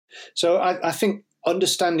So I think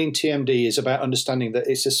understanding TMD is about understanding that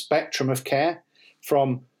it's a spectrum of care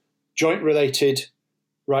from joint-related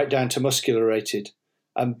right down to muscular-related.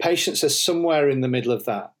 And patients are somewhere in the middle of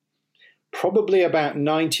that. Probably about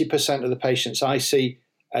 90% of the patients I see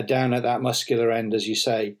are down at that muscular end, as you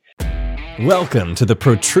say. Welcome to the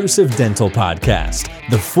Protrusive Dental Podcast,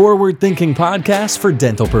 the forward-thinking podcast for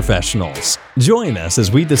dental professionals. Join us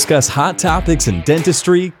as we discuss hot topics in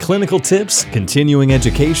dentistry, clinical tips, continuing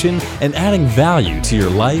education, and adding value to your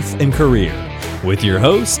life and career. With your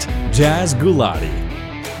host, Jazz Gulati.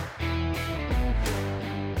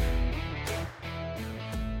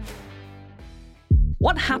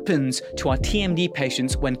 What happens to our TMD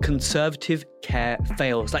patients when conservative care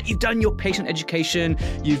fails? Like, you've done your patient education,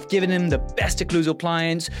 you've given them the best occlusal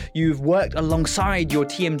appliance, you've worked alongside your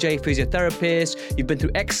TMJ physiotherapist, you've been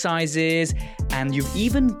through exercises, and you've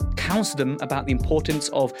even counseled them about the importance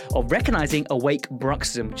of recognizing awake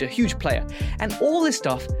bruxism, which is a huge player. And all this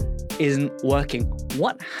stuff isn't working.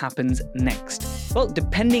 What happens next? Well,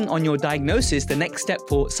 depending on your diagnosis, the next step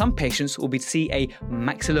for some patients will be to see a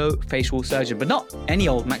maxillofacial surgeon, but not any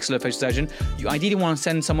old maxillofacial surgeon. You ideally want to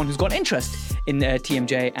send someone who's got interest in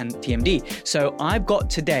TMJ and TMD. So I've got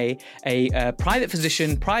today a private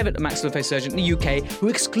physician, private maxillofacial surgeon in the UK who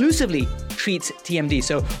exclusively treats TMD.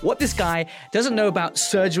 So what this guy doesn't know about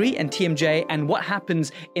surgery and TMJ and what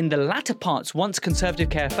happens in the latter parts once conservative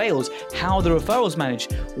care fails, how the referrals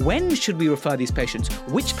managed, when should we refer these patients,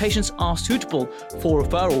 which patients are suitable for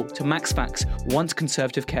referral to MaxFax once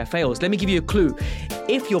conservative care fails. Let me give you a clue.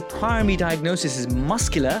 If your primary diagnosis is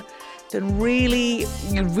muscular, then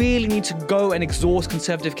you really need to go and exhaust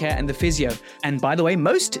conservative care and the physio. And by the way,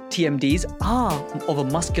 most TMDs are of a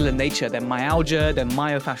muscular nature. They're myalgia, they're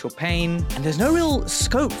myofascial pain, and there's no real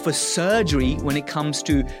scope for surgery when it comes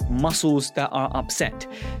to muscles that are upset.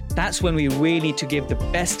 That's when we really need to give the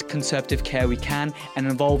best conservative care we can and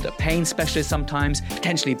involve a pain specialist sometimes,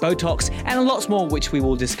 potentially Botox, and lots more which we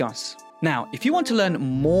will discuss. Now, if you want to learn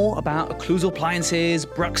more about occlusal appliances,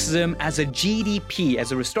 bruxism as a GDP,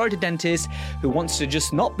 as a restorative dentist who wants to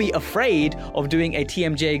just not be afraid of doing a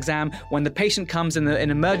TMJ exam when the patient comes in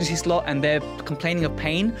an emergency slot and they're complaining of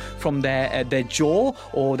pain from their jaw,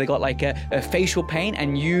 or they got like a facial pain,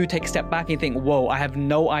 and you take a step back and you think, whoa, I have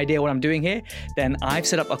no idea what I'm doing here, then I've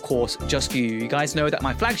set up a course just for you. You guys know that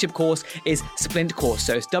my flagship course is Splint Course.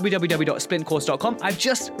 So it's www.splintcourse.com. I've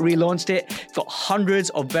just relaunched it. It's got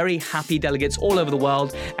hundreds of very happy delegates all over the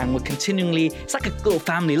world, and we're continually, it's like a little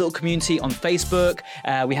family, little community on Facebook.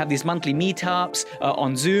 We have these monthly meetups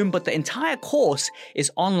on Zoom, but the entire course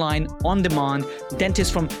is online, on demand.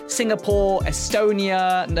 Dentists from Singapore,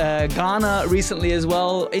 Estonia, Ghana recently as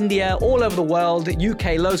well, India, all over the world,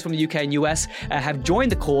 UK, loads from the UK and US have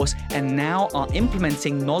joined the course and now are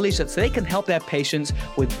implementing knowledge that so they can help their patients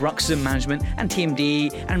with bruxism management and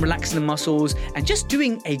TMD and relaxing the muscles and just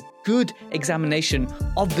doing a good examination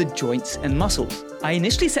of the joints and muscles. I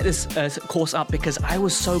initially set this course up because I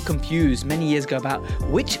was so confused many years ago about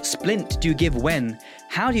which splint do you give when?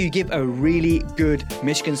 How do you give a really good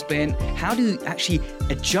Michigan splint? How do you actually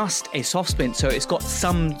adjust a soft splint so it's got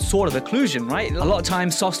some sort of occlusion, right? A lot of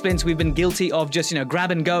times soft splints we've been guilty of just,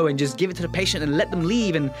 grab and go and just give it to the patient and let them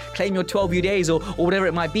leave and claim your 12 UDAs or whatever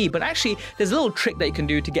it might be. But actually there's a little trick that you can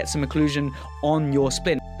do to get some occlusion on your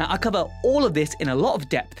splint. Now I cover all of this in a lot of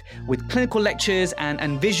depth with clinical lectures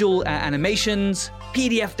and visual animations,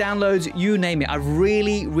 PDF downloads, you name it. I've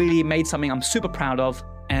really made something I'm super proud of.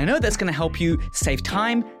 And I know that's going to help you save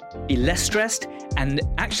time, be less stressed, and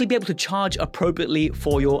actually be able to charge appropriately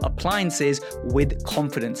for your appliances with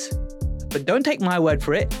confidence. But don't take my word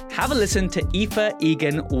for it. Have a listen to Aoife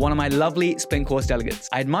Egan, one of my lovely Splint Course delegates.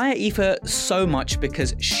 I admire Aoife so much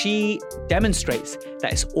because she demonstrates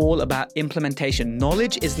that it's all about implementation.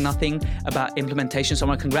 Knowledge is nothing about implementation. So I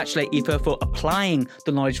want to congratulate Aoife for applying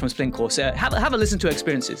the knowledge from Splint Course. Have a listen to her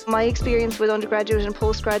experiences. My experience with undergraduate and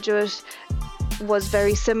postgraduate was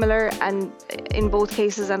very similar, and in both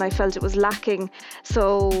cases, and I felt it was lacking.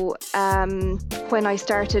 So when I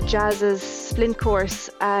started Jazz's Splint Course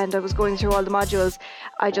and I was going through all the modules,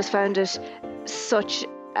 I just found it such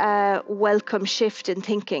a welcome shift in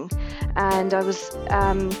thinking, and I was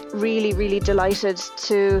really delighted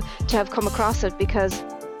to have come across it, because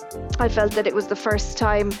I felt that it was the first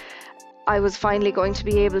time I was finally going to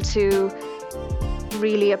be able to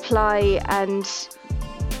really apply and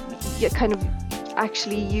kind of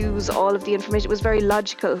actually use all of the information. It was very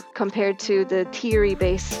logical compared to the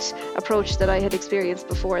theory-based approach that I had experienced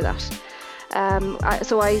before that.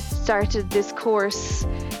 So I started this course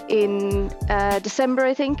in December,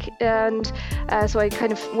 I think, and so I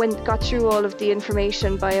kind of got through all of the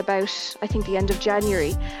information by about, I think, the end of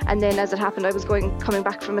January. And then, as it happened, I was coming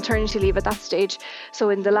back from maternity leave at that stage. So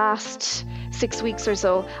in the last 6 weeks or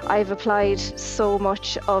so, I've applied so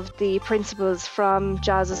much of the principles from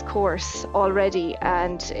Jazz's course already,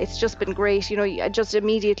 and it's just been great. You know, just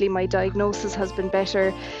immediately my diagnosis has been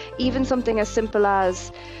better. Even something as simple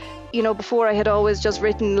as, you know, before I had always just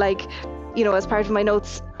written, like, you know, as part of my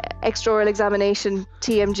notes, extra-oral examination,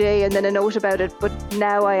 TMJ, and then a note about it. But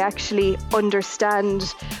now I actually understand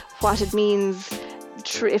what it means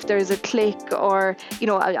if there's a click, or, you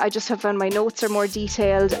know, I just have found my notes are more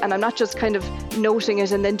detailed, and I'm not just kind of noting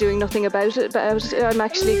it and then doing nothing about it, but I'm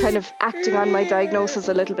actually kind of acting on my diagnosis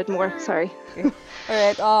a little bit more. Sorry. Okay.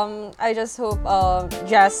 All right. I just hope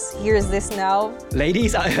Jazz hears this now.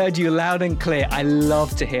 Ladies, I heard you loud and clear. I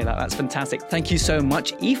love to hear that. That's fantastic. Thank you so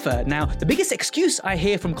much, Aoife. Now, the biggest excuse I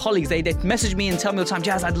hear from colleagues, they message me and tell me all the time,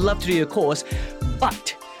 Jazz, I'd love to do your course,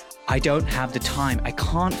 but I don't have the time. I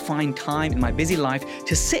can't find time in my busy life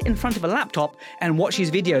to sit in front of a laptop and watch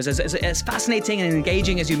these videos. As fascinating and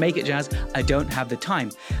engaging as you make it, Jazz, I don't have the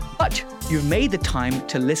time. But you've made the time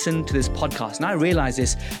to listen to this podcast. And I realized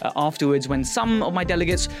this afterwards when some of my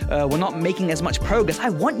delegates were not making as much progress. I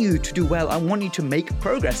want you to do well. I want you to make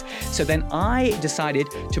progress. So then I decided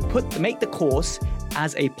to make the course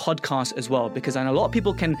as a podcast as well, because I know a lot of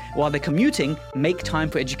people can, while they're commuting, make time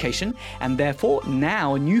for education. And therefore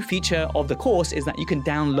now a new feature of the course is that you can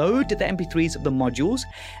download the MP3s of the modules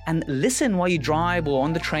and listen while you drive or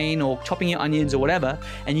on the train or chopping your onions or whatever,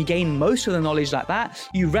 and you gain most of the knowledge like that.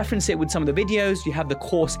 You reference it with some of the videos, you have the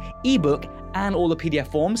course ebook and all the PDF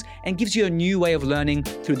forms, and gives you a new way of learning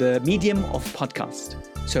through the medium of podcast.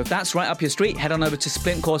 So if that's right up your street, head on over to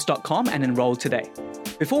splintcourse.com and enroll today.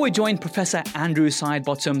 Before we join Professor Andrew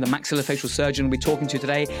Sidebottom, the maxillofacial surgeon we'll be talking to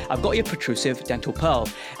today, I've got your protrusive dental pearl.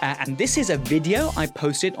 And this is a video I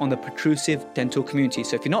posted on the protrusive dental community.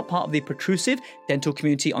 So if you're not part of the protrusive dental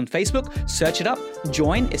community on Facebook, search it up,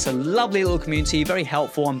 join. It's a lovely little community, very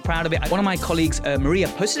helpful. I'm proud of it. One of my colleagues, Maria,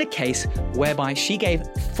 posted a case whereby she gave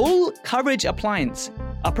full coverage appliance,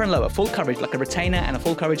 upper and lower, full coverage, like a retainer and a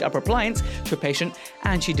full coverage upper appliance to a patient,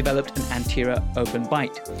 and she developed an anterior open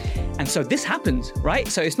bite. And so this happens, right?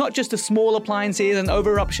 So it's not just the small appliances and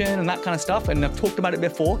over eruption and that kind of stuff, and I've talked about it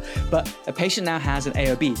before, but a patient now has an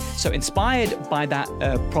AOB. So inspired by that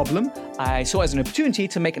problem, I saw it as an opportunity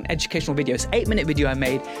to make an educational video. It's an 8-minute video I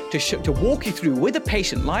made to walk you through with a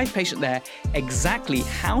patient, live patient there, exactly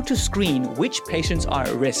how to screen which patients are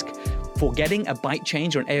at risk for getting a bite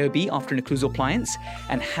change or an AOB after an occlusal appliance,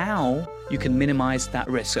 and how you can minimize that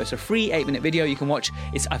risk. So it's a free 8-minute video you can watch.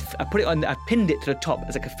 I pinned it to the top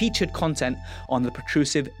as like a featured content on the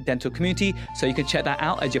protrusive dental community, so you can check that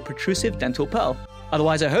out as your protrusive dental pearl.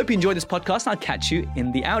 Otherwise, I hope you enjoyed this podcast, and I'll catch you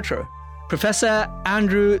in the outro. Professor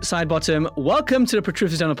Andrew Sidebottom, welcome to the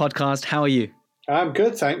Protrusive Dental Podcast. How are you? I'm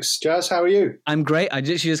good, thanks. Jazz, how are you? I'm great. I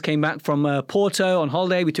literally just came back from Porto on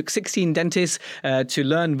holiday. We took 16 dentists to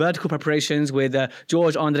learn vertical preparations with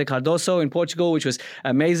George Andre Cardoso in Portugal, which was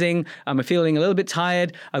amazing. I'm feeling a little bit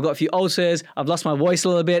tired. I've got a few ulcers. I've lost my voice a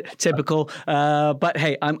little bit, typical. But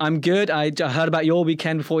hey, I'm good. I heard about your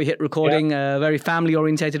weekend before we hit recording, very family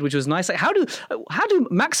orientated, which was nice. Like, how do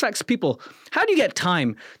MaxFax people, how do you get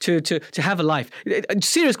time to have a life?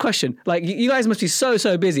 Serious question. Like, you guys must be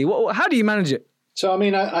so busy. How do you manage it? So, I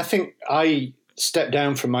mean, I think I stepped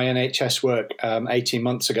down from my NHS work 18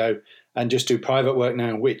 months ago and just do private work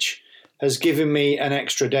now, which has given me an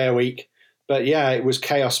extra day a week. But yeah, it was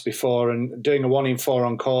chaos before, and doing a 1 in 4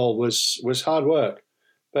 on call was hard work.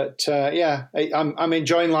 But yeah, I'm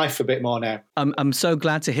enjoying life a bit more now. I'm so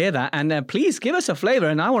glad to hear that. And please give us a flavour,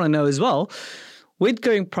 and I want to know as well, with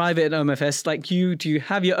going private at OMFS, like you, do you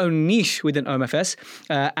have your own niche within OMFS?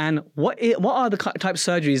 And what are the type of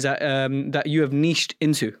surgeries that you have niched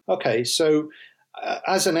into? Okay, so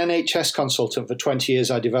as an NHS consultant for 20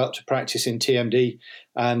 years, I developed a practice in TMD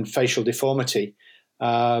and facial deformity.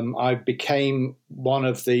 I became one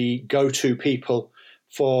of the go-to people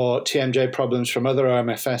for TMJ problems from other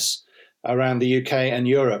OMFS around the UK and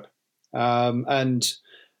Europe. And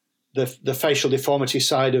the facial deformity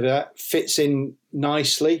side of it fits in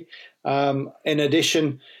nicely. In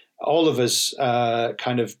addition, all of us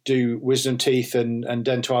kind of do wisdom teeth and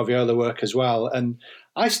dental alveolar work as well. And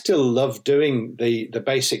I still love doing the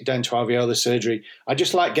basic dental alveolar surgery. I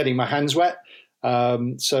just like getting my hands wet.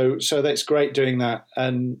 So that's great doing that.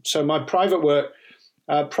 And so my private work,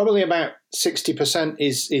 probably about 60%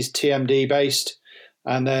 is TMD based,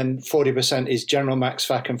 and then 40% is general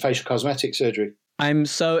MaxFac and facial cosmetic surgery. I'm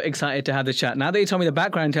so excited to have the chat. Now that you told me the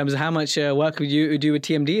background in terms of how much work you do with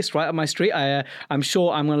TMD, it's right up my street. I'm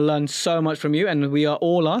sure I'm going to learn so much from you, and we are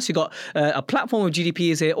all asked. You've got a platform of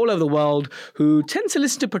GDPs here all over the world who tend to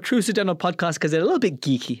listen to Protrusive Dental podcasts because they're a little bit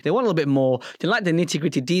geeky. They want a little bit more. They like the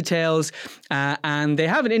nitty-gritty details, and they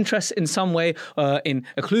have an interest in some way in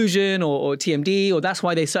occlusion or TMD, or that's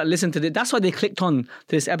why they started listening to it. That's why they clicked on to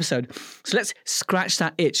this episode. So let's scratch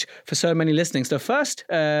that itch for so many listening. So first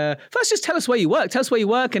just tell us where you work. Tell us where you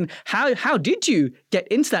work and how did you get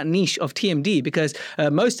into that niche of TMD? Because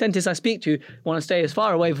most dentists I speak to want to stay as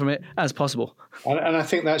far away from it as possible. And I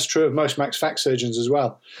think that's true of most Max Fax surgeons as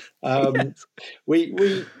well. Yes.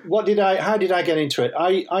 How did I get into it?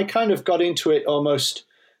 I kind of got into it almost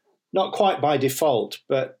not quite by default,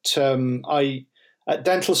 but at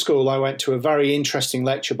dental school I went to a very interesting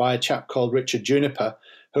lecture by a chap called Richard Juniper,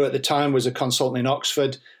 who at the time was a consultant in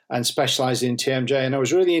Oxford and specialised in TMJ, and I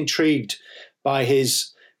was really intrigued by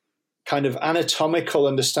his kind of anatomical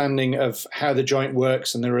understanding of how the joint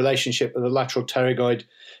works and the relationship of the lateral pterygoid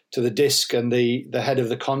to the disc and the head of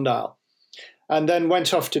the condyle. And then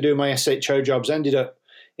went off to do my SHO jobs, ended up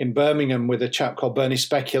in Birmingham with a chap called Bernie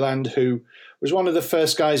Speculand, who was one of the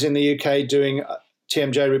first guys in the UK doing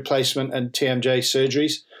TMJ replacement and TMJ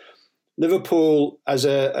surgeries. Liverpool, as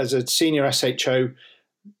a senior SHO,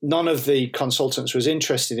 none of the consultants was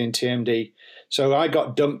interested in TMD. So I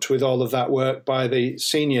got dumped with all of that work by the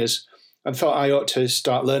seniors and thought I ought to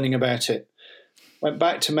start learning about it. Went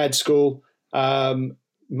back to med school,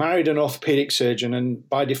 married an orthopedic surgeon, and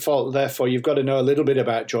by default, therefore, you've got to know a little bit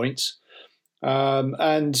about joints.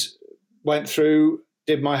 And went through,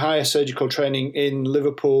 did my higher surgical training in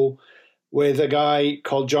Liverpool with a guy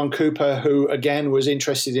called John Cooper, who again was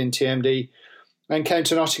interested in TMD, and came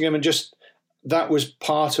to Nottingham, and just that was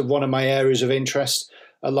part of one of my areas of interest,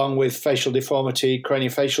 along with facial deformity,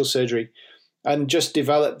 craniofacial surgery, and just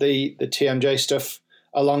developed the TMJ stuff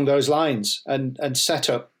along those lines and set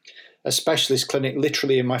up a specialist clinic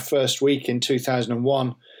literally in my first week in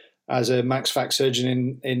 2001 as a Max Fax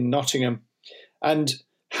surgeon in Nottingham. And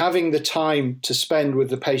having the time to spend with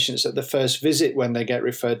the patients at the first visit when they get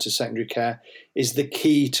referred to secondary care is the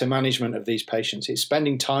key to management of these patients. It's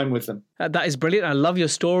spending time with them. That is brilliant. I love your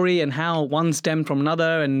story and how one stemmed from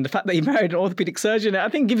another, and the fact that you married an orthopedic surgeon, I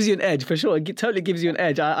think gives you an edge for sure. It totally gives you an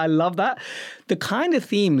edge. I love that. The kind of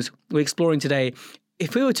themes we're exploring today,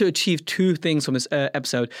 if we were to achieve two things from this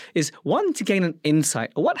episode, is one, to gain an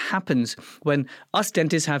insight of what happens when us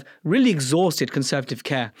dentists have really exhausted conservative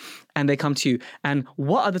care and they come to you, and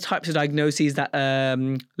what are the types of diagnoses that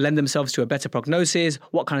lend themselves to a better prognosis?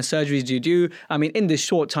 What kind of surgeries do you do? I mean, in this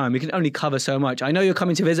short time, we can only cover so much. I know you're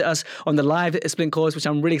coming to visit us on the live Splint course, which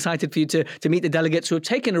I'm really excited for you to meet the delegates who have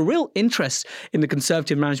taken a real interest in the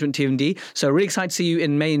conservative management TMD. So really excited to see you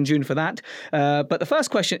in May and June for that. But the first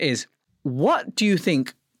question is, what do you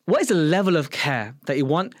think, what is the level of care that you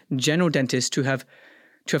want general dentists to have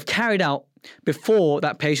carried out before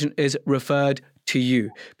that patient is referred to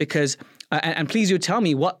you? Because, and please do tell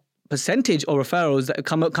me what percentage of referrals that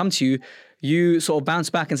come to you, you sort of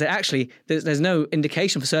bounce back and say, actually, there's no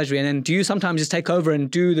indication for surgery. And then do you sometimes just take over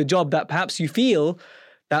and do the job that perhaps you feel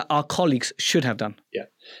that our colleagues should have done? Yeah.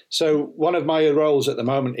 So one of my roles at the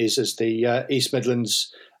moment is as the East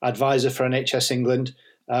Midlands advisor for NHS England.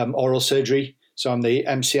 Oral surgery. So I'm the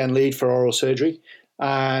MCN lead for oral surgery.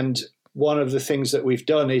 And one of the things that we've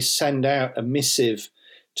done is send out a missive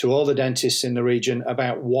to all the dentists in the region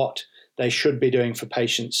about what they should be doing for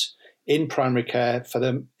patients in primary care for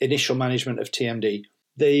the initial management of TMD.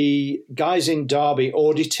 The guys in Derby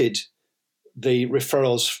audited the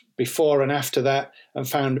referrals before and after that and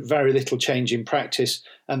found very little change in practice,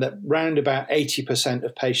 and that round about 80%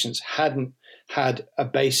 of patients hadn't had a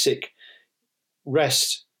basic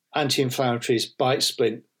rest anti-inflammatories bite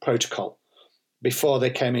splint protocol before they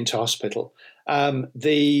came into hospital.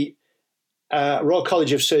 The Royal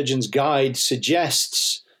College of Surgeons guide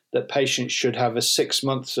suggests that patients should have a 6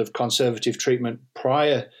 months of conservative treatment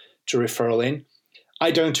prior to referral in. I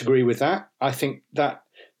don't agree with that. I think that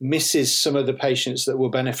misses some of the patients that will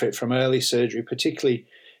benefit from early surgery, particularly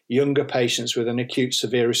younger patients with an acute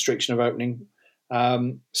severe restriction of opening.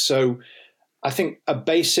 So I think a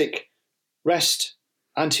basic rest,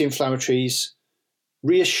 anti-inflammatories,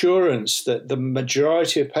 reassurance that the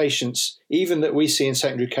majority of patients, even that we see in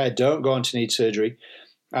secondary care, don't go on to need surgery,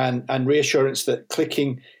 and reassurance that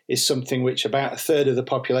clicking is something which about a third of the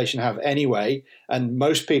population have anyway, and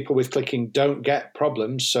most people with clicking don't get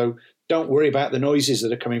problems, so don't worry about the noises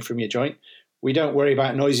that are coming from your joint. We don't worry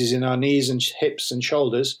about noises in our knees and hips and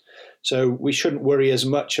shoulders, so we shouldn't worry as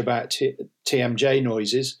much about TMJ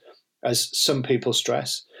noises as some people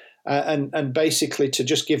stress. and basically to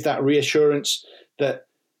just give that reassurance that,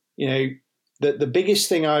 that the biggest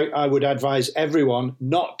thing I would advise everyone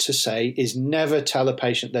not to say is never tell a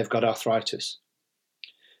patient they've got arthritis.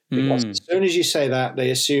 Because as soon as you say that,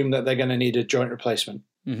 they assume that they're going to need a joint replacement.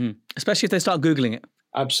 Mm-hmm. Especially if they start Googling it.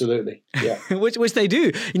 Absolutely, yeah. which they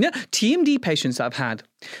do. TMD patients that I've had,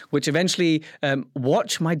 which eventually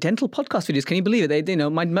watch my dental podcast videos. Can you believe it?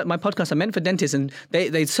 My podcasts are meant for dentists, and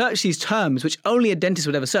they search these terms which only a dentist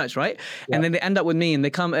would ever search, right? Yeah. And then they end up with me, and they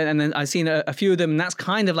come, and then I've seen a few of them, and that's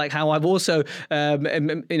kind of like how I've also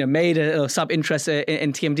made a sub interest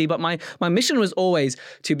in TMD. But my mission was always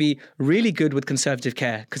to be really good with conservative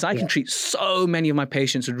care, because I can treat so many of my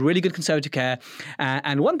patients with really good conservative care.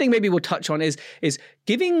 And one thing maybe we'll touch on is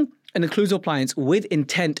giving an occlusal appliance with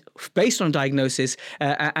intent based on diagnosis,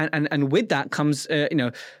 and with that comes,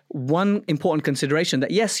 one important consideration that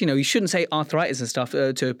yes, you shouldn't say arthritis and stuff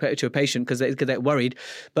to a patient because they're worried,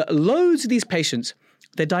 but loads of these patients,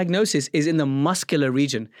 their diagnosis is in the muscular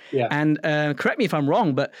region. Yeah. And correct me if I'm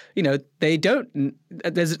wrong, but they don't.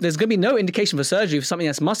 There's going to be no indication for surgery for something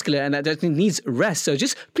that's muscular and that needs rest. So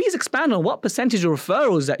just please expand on what percentage of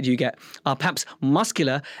referrals that you get are perhaps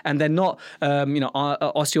muscular and they're not,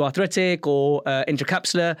 osteoarthritic or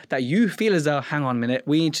intracapsular, that you feel as though, hang on a minute,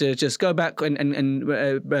 we need to just go back and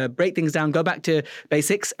break things down, go back to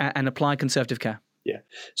basics and apply conservative care. Yeah.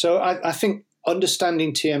 So I think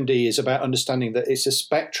understanding TMD is about understanding that it's a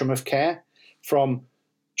spectrum of care from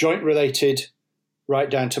joint related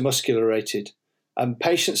right down to muscular related. And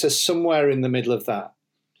patients are somewhere in the middle of that.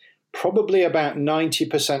 Probably about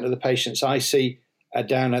 90% of the patients I see are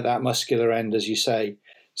down at that muscular end, as you say.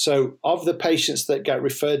 So of the patients that get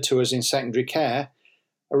referred to us in secondary care,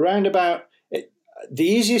 around about the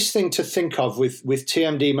easiest thing to think of with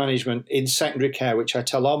TMD management in secondary care, which I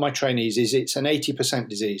tell all my trainees, is it's an 80%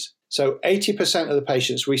 disease. So 80% of the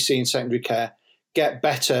patients we see in secondary care get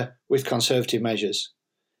better with conservative measures.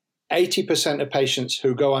 80% of patients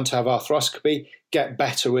who go on to have arthroscopy get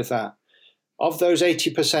better with that. Of those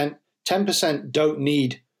 80%, 10% don't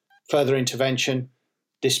need further intervention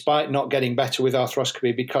despite not getting better with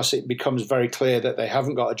arthroscopy because it becomes very clear that they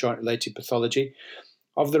haven't got a joint-related pathology.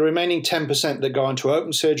 Of the remaining 10% that go on to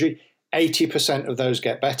open surgery, 80% of those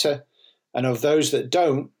get better. And of those that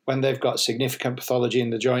don't, when they've got significant pathology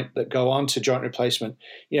in the joint that go on to joint replacement,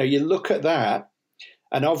 you look at that,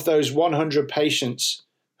 and of those 100 patients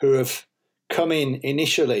who have come in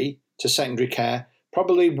initially to secondary care,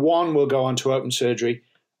 probably one will go on to open surgery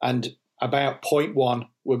and about 0.1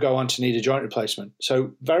 will go on to need a joint replacement.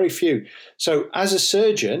 So very few. So as a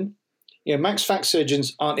surgeon, max fac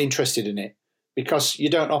surgeons aren't interested in it, because you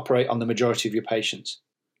don't operate on the majority of your patients.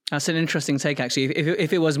 That's an interesting take, actually.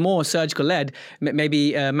 If it was more surgical led,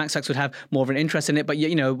 maybe Max Facs would have more of an interest in it. But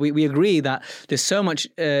we agree that there's so much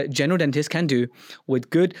general dentists can do with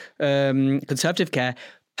good conservative care.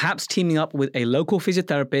 Perhaps teaming up with a local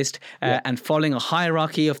physiotherapist and following a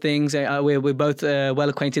hierarchy of things. We're both well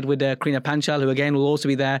acquainted with Karina Panchal, who again will also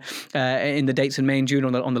be there in the dates in May and June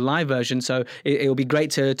on the live version. So it will be great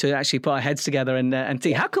to actually put our heads together and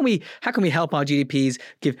see how can we help our GDPs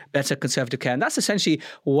give better conservative care, and that's essentially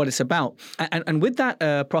what it's about. And with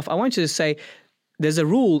that, Prof, I want you to say, there's a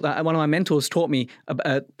rule that one of my mentors taught me,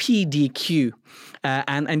 PDQ.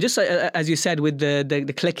 And just as you said, with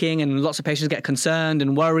the clicking, and lots of patients get concerned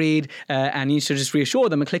and worried, and you need to just reassure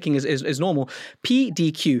them, and clicking is normal.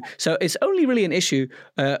 PDQ. So it's only really an issue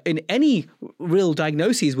in any real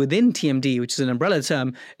diagnoses within TMD, which is an umbrella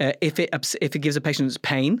term, if it gives a patient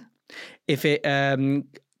pain, if it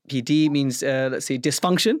PD means,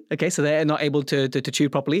 dysfunction. Okay, so they're not able to chew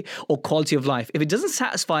properly, or quality of life. If it doesn't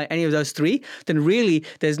satisfy any of those three, then really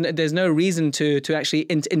there's no reason to actually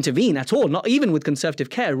intervene at all, not even with conservative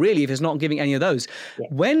care, really, if it's not giving any of those. Yeah.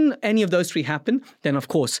 When any of those three happen, then of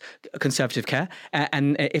course, conservative care.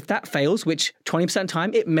 And if that fails, which 20% of the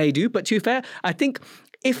time it may do, but to be fair, I think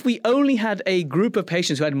if we only had a group of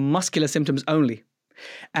patients who had muscular symptoms only,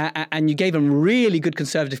 and you gave them really good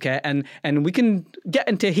conservative care, and we can get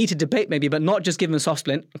into a heated debate maybe, but not just give them a soft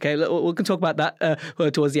splint. Okay, we can talk about that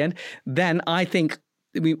towards the end. Then I think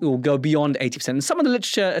we will go beyond 80%. And some of the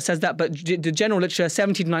literature says that, but the general literature,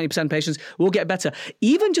 70 to 90% of patients will get better.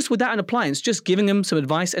 Even just without an appliance, just giving them some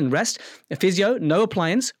advice and rest, a physio, no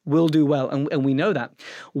appliance, will do well. And we know that.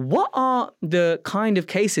 What are the kind of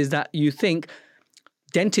cases that you think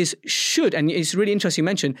dentists should, and it's really interesting you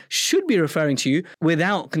mentioned, should be referring to you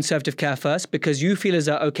without conservative care first, because you feel as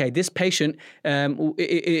though, okay, this patient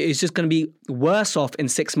is just going to be worse off in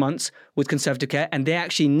 6 months with conservative care, and they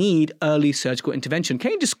actually need early surgical intervention.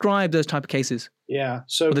 Can you describe those type of cases? Yeah.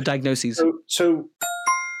 So or the diagnoses. So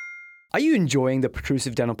Are you enjoying the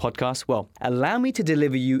Protrusive Dental Podcast? Well, allow me to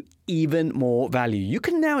deliver you even more value. You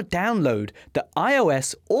can now download the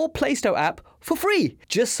iOS or Play Store app for free.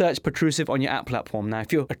 Just search Protrusive on your app platform. Now,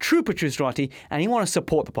 if you're a true Protruserati and you want to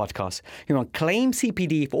support the podcast, you want to claim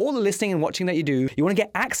CPD for all the listening and watching that you do, you want to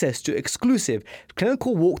get access to exclusive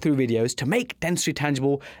clinical walkthrough videos to make dentistry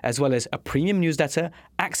tangible, as well as a premium newsletter,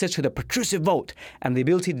 access to the Protrusive Vault, and the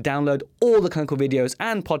ability to download all the clinical videos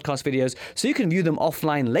and podcast videos so you can view them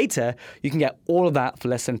offline later, you can get all of that for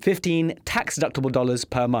less than $15 tax-deductible dollars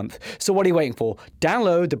per month. So what are you waiting for?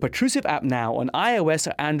 Download the Protrusive app now on iOS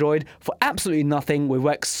or Android for absolutely nothing. We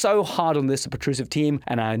worked so hard on this, the Protrusive team,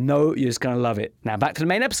 and I know you're just going to love it. Now back to the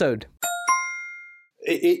main episode.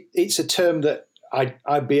 It's a term that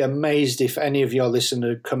I'd be amazed if any of your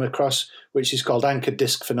listeners had come across, which is called anchored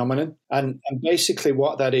disc phenomenon. And basically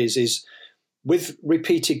what that is with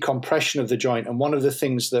repeated compression of the joint, and one of the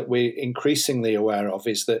things that we're increasingly aware of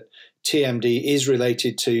is that TMD is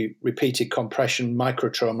related to repeated compression,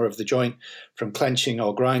 microtrauma of the joint from clenching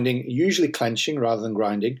or grinding, usually clenching rather than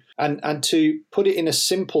grinding. And to put it in a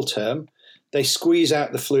simple term, they squeeze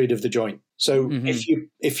out the fluid of the joint. So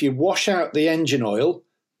if you wash out the engine oil,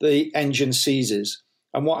 the engine seizes.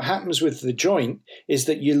 And what happens with the joint is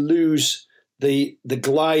that you lose the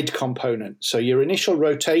glide component. So your initial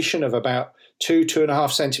rotation of about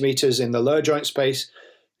 2.5 centimeters in the lower joint space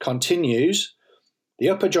continues. The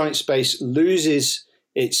upper joint space loses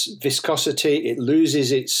its viscosity, it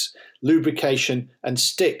loses its lubrication and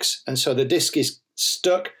sticks. And so the disc is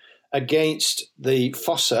stuck against the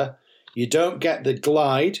fossa. You don't get the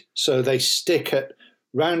glide, so they stick at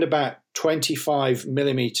round about 25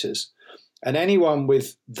 millimeters. And anyone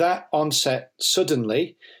with that onset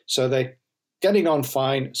suddenly, so they're getting on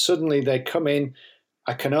fine, suddenly they come in,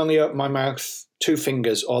 I can only open my mouth 2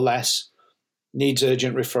 fingers or less, needs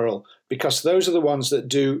urgent referral, because those are the ones that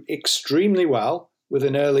do extremely well with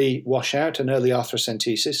an early washout, an early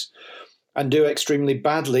arthrocentesis, and do extremely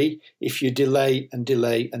badly if you delay and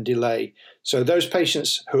delay and delay. So those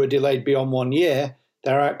patients who are delayed beyond 1 year,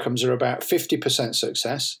 their outcomes are about 50%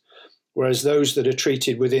 success, whereas those that are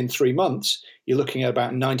treated within 3 months, you're looking at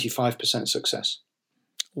about 95% success.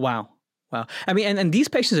 Wow. I mean, and these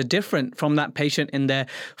patients are different from that patient in their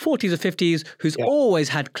 40s or 50s who's always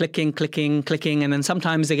had clicking, and then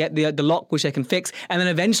sometimes they get the lock, which they can fix, and then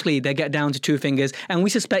eventually they get down to 2 fingers. And we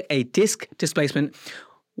suspect a disc displacement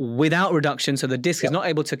without reduction. So the disc is not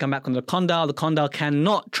able to come back on the condyle. The condyle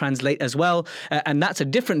cannot translate as well. And that's a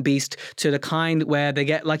different beast to the kind where they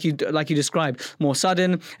get, like you described, more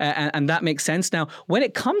sudden. And that makes sense. Now, when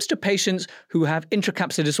it comes to patients who have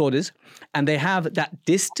intracapsular disorders and they have that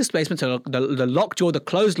disc displacement, so the locked jaw, the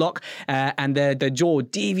closed lock, and the jaw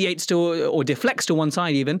deviates to or deflects to one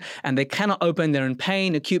side even, and they cannot open, they're in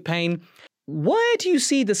pain, acute pain. Where do you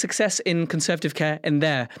see the success in conservative care in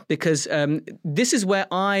there? Because this is where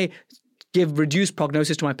I give reduced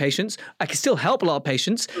prognosis to my patients. I can still help a lot of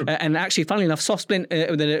patients. And actually, funnily enough, soft splint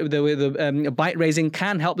with the bite raising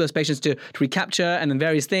can help those patients to recapture and then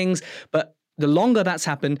various things. But the longer that's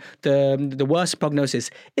happened, the worse prognosis.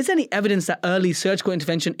 Is there any evidence that early surgical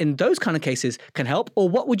intervention in those kind of cases can help? Or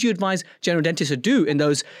what would you advise general dentists to do in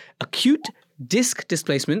those acute disc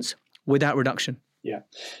displacements without reduction? Yeah.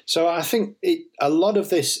 So I think a lot of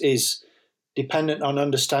this is dependent on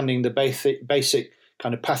understanding the basic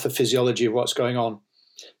kind of pathophysiology of what's going on.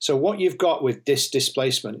 So what you've got with disc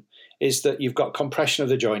displacement is that you've got compression of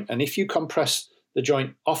the joint. And if you compress the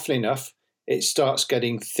joint often enough, it starts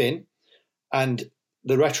getting thin and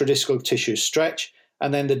the retrodiscal tissues stretch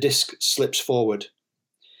and then the disc slips forward.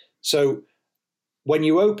 So when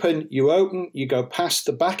you open, you go past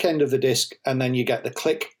the back end of the disc and then you get the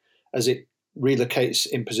click as it relocates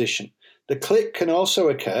in position. The click can also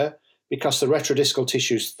occur because the retrodiscal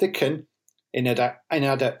tissues thicken in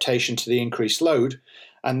adaptation to the increased load,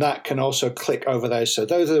 and that can also click over those. So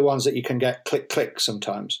those are the ones that you can get click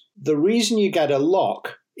sometimes. The reason you get a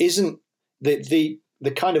lock isn't the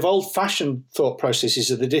kind of old-fashioned thought process is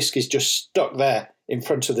that the disc is just stuck there in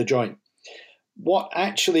front of the joint. What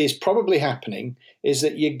actually is probably happening is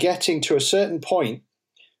that you're getting to a certain point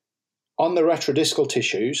on the retrodiscal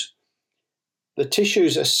tissues. The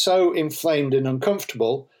tissues are so inflamed and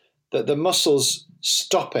uncomfortable that the muscles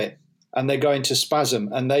stop it and they go into spasm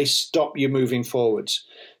and they stop you moving forwards.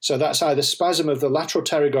 So that's either spasm of the lateral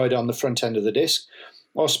pterygoid on the front end of the disc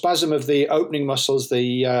or spasm of the opening muscles,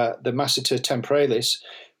 the masseter temporalis,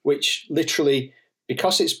 which literally,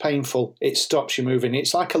 because it's painful, it stops you moving.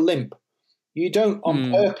 It's like a limp. You don't on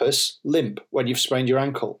purpose limp when you've sprained your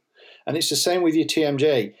ankle. And it's the same with your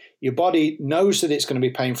TMJ. Your body knows that it's going to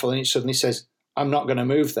be painful and it suddenly says, I'm not going to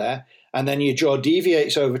move there. and then your jaw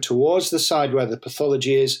deviates over towards the side where the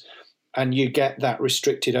pathology is, and you get that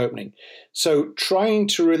restricted opening. So trying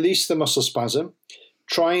to release the muscle spasm,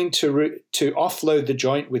 trying to offload the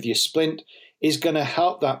joint with your splint is going to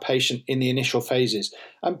help that patient in the initial phases.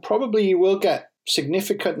 And probably you will get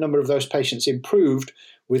significant number of those patients improved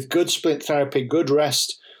with good splint therapy, good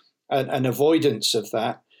rest, and avoidance of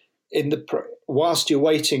that whilst you're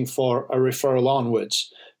waiting for a referral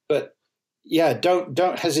onwards. But yeah,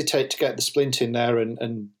 don't hesitate to get the splint in there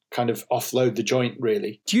and kind of offload the joint,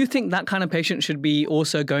 really. Do you think that kind of patient should be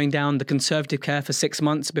also going down the conservative care for 6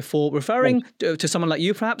 months before referring to someone like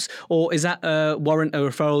you, perhaps? Or is that warrant a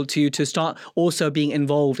referral to you to start also being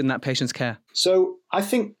involved in that patient's care? So I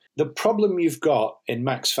think the problem you've got in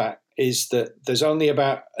MaxFac is that there's only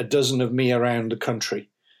about a dozen of me around the country.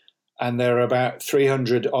 And there are about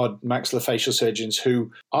 300 odd maxillofacial surgeons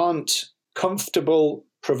who aren't comfortable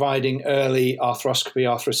providing early arthroscopy,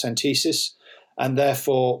 arthrocentesis. And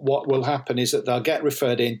therefore, what will happen is that they'll get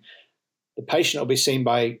referred in. The patient will be seen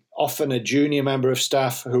by often a junior member of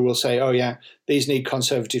staff who will say, oh, yeah, these need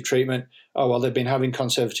conservative treatment. Oh, well, they've been having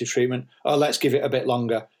conservative treatment. Oh, let's give it a bit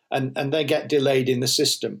longer. And they get delayed in the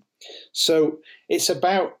system. So it's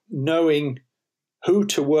about knowing who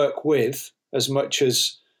to work with as much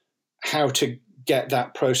as how to get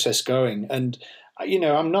that process going. And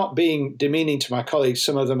I'm not being demeaning to my colleagues.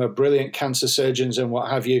 Some of them are brilliant cancer surgeons and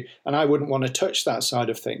what have you, and I wouldn't want to touch that side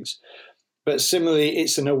of things. But similarly,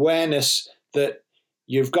 it's an awareness that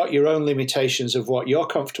you've got your own limitations of what you're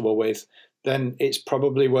comfortable with, then it's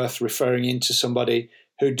probably worth referring into somebody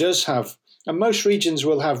who does have, and most regions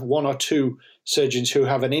will have one or two surgeons who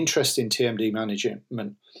have an interest in TMD management.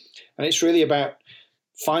 And it's really about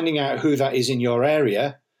finding out who that is in your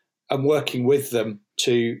area and working with them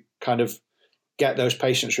to kind of get those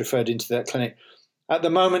patients referred into their clinic. At the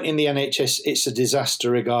moment in the NHS, it's a disaster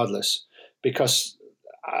regardless, because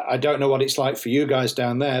I don't know what it's like for you guys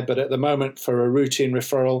down there, but at the moment for a routine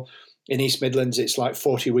referral in East Midlands, it's like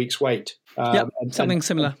 40 weeks wait. Something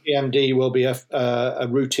similar. TMD will be a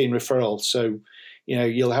routine referral. So,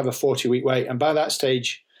 you'll have a 40-week wait. And by that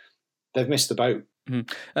stage, they've missed the boat.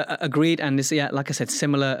 Agreed. And this, like I said,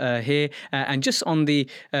 similar here. And just on the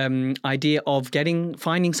idea of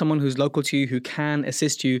finding someone who's local to you who can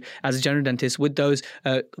assist you as a general dentist with those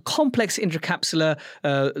complex intracapsular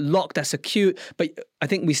lock that's acute. But I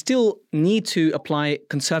think we still need to apply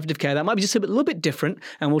conservative care. That might be just a little bit different.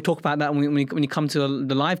 And we'll talk about that when you come to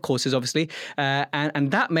the live courses, obviously.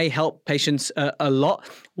 And that may help patients a lot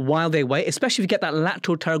while they wait, especially if you get that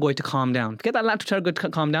lateral pterygoid to calm down. If you get that lateral pterygoid to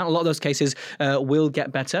calm down, a lot of those cases will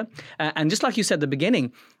get better. And just like you said at the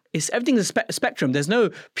beginning, everything's a spectrum. There's no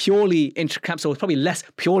purely intracapsular, probably less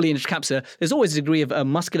purely intracapsular. There's always a degree of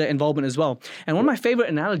muscular involvement as well. And one of my favorite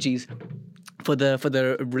analogies for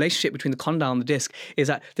the relationship between the condyle and the disc is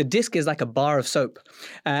that the disc is like a bar of soap,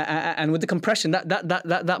 and with the compression,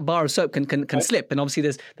 that bar of soap can slip. And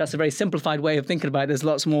obviously, that's a very simplified way of thinking about it. There's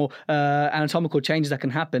lots more anatomical changes that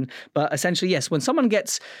can happen, but essentially, yes, when someone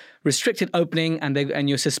gets restricted opening and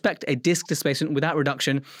you suspect a disc displacement without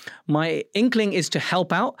reduction, my inkling is to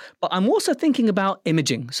help out, but I'm also thinking about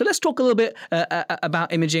imaging. So let's talk a little bit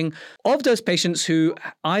about imaging of those patients who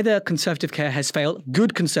either conservative care has failed,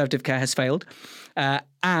 good conservative care has failed,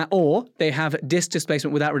 or they have disc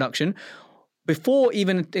displacement without reduction. Before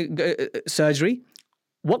even surgery,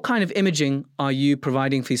 what kind of imaging are you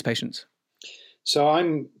providing for these patients? So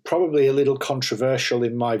I'm probably a little controversial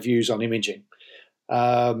in my views on imaging.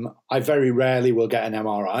 I very rarely will get an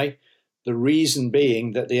MRI. The reason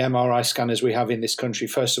being that the MRI scanners we have in this country,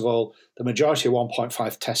 first of all, the majority are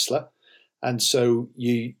 1.5 Tesla. And so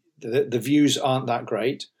the views aren't that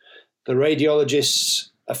great. The radiologists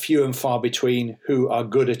are few and far between who are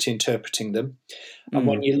good at interpreting them. And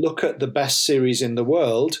when you look at the best series in the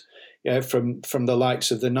world, from the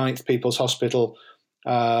likes of the 9th People's Hospital,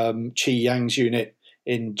 Qi Yang's unit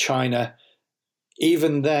in China,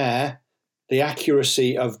 even there, the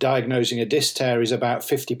accuracy of diagnosing a disc tear is about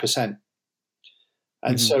 50%.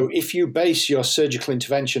 And so if you base your surgical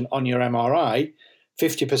intervention on your MRI,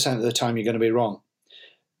 50% of the time you're going to be wrong.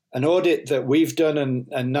 An audit that we've done,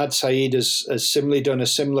 and Nad Saeed has similarly done a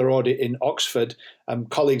similar audit in Oxford, and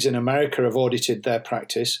colleagues in America have audited their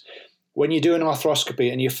practice. When you do an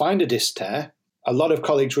arthroscopy and you find a disc tear, a lot of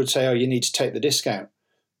colleagues would say, oh, you need to take the disc out.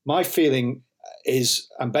 My feeling is,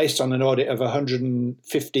 and based on an audit of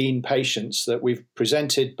 115 patients that we've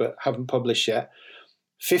presented but haven't published yet,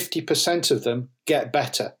 50% of them get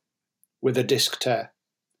better with a disc tear.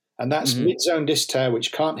 And that's mid-zone disc tear,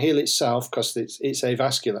 which can't heal itself because it's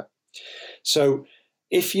avascular. So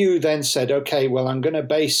if you then said, okay, well, I'm going to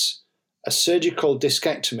base a surgical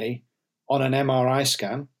discectomy on an MRI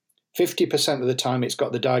scan, 50% of the time it's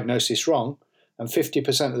got the diagnosis wrong, and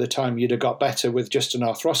 50% of the time you'd have got better with just an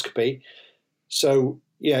arthroscopy. So,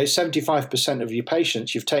 75% of your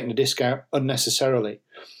patients, you've taken a disc out unnecessarily.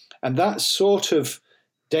 And that sort of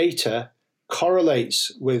data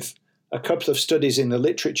correlates with a couple of studies in the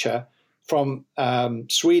literature from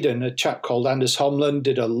Sweden. A chap called Anders Holmlund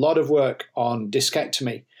did a lot of work on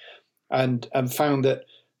discectomy and found that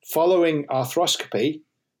following arthroscopy,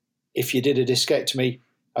 if you did a discectomy,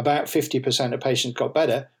 about 50% of patients got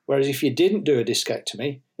better. Whereas if you didn't do a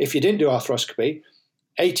discectomy, if you didn't do arthroscopy,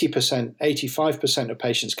 80%, 85% of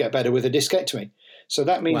patients get better with a discectomy. So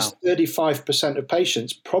that means 35% of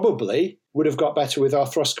patients probably would have got better with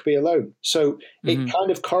arthroscopy alone. So it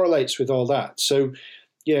kind of correlates with all that. So,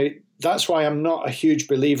 that's why I'm not a huge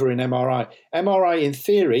believer in MRI. MRI, in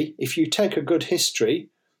theory, if you take a good history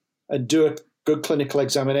and do a good clinical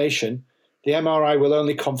examination, the MRI will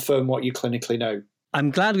only confirm what you clinically know. I'm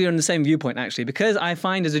glad we're on the same viewpoint, actually, because I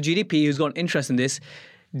find as a GDP who's got an interest in this,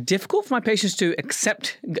 difficult for my patients to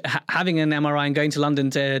accept having an MRI and going to London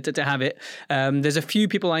to have it. There's a few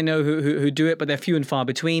people I know who do it, but they're few and far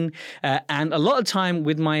between. And a lot of time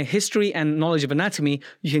with my history and knowledge of anatomy,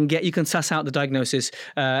 you can suss out the diagnosis.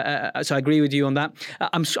 So I agree with you on that.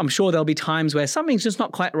 I'm sure there'll be times where something's just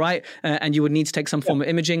not quite right, and you would need to take some form of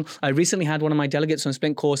imaging. I recently had one of my delegates on a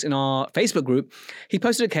splint course in our Facebook group. He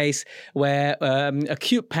posted a case where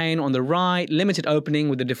acute pain on the right, limited opening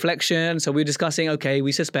with a deflection. So we were discussing, okay,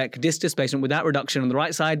 we suspect disc displacement without reduction on the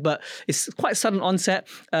right side, but it's quite sudden onset.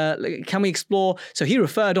 Can we explore? So he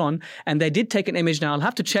referred on, and they did take an image. Now I'll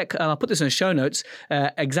have to check, I'll put this in the show notes,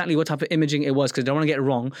 exactly what type of imaging it was, because I don't want to get it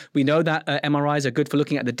wrong. We know that MRIs are good for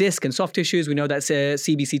looking at the disc and soft tissues. We know that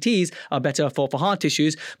CBCTs are better for hard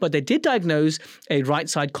tissues, but they did diagnose a right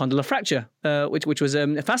side condylar fracture, which was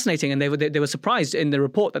fascinating, and they were surprised in the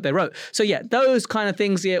report that they wrote. So yeah, those kind of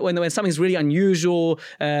things, when something's really unusual,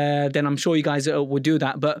 then I'm sure you guys would do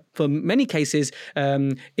that. But for many cases,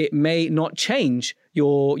 it may not change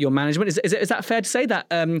your management. Is that fair to say that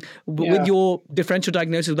with your differential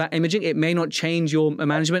diagnosis of that imaging, it may not change your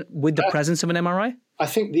management with the presence of an MRI? I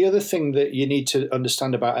think the other thing that you need to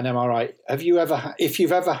understand about an MRI, if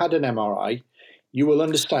you've ever had an MRI, you will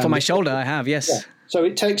understand. For my shoulder, I have, yes. Yeah. So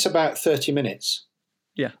it takes about 30 minutes.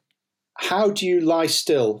 Yeah. How do you lie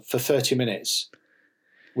still for 30 minutes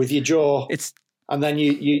with your jaw? And then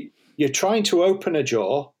you're trying to open a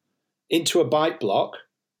jaw into a bite block,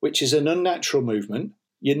 which is an unnatural movement.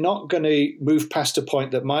 You're not going to move past a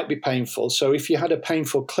point that might be painful. So if you had a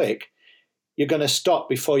painful click, you're going to stop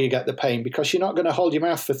before you get the pain, because you're not going to hold your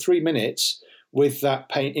mouth for 3 minutes with that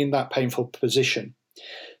pain in that painful position.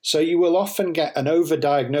 So you will often get an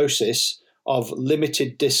overdiagnosis of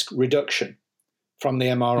limited disc reduction from the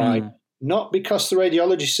MRI, not because the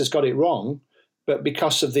radiologist has got it wrong, but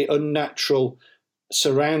because of the unnatural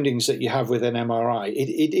surroundings that you have with an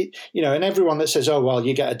MRI. And everyone that says, oh, well,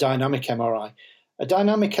 you get a dynamic MRI. A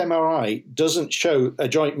dynamic MRI doesn't show a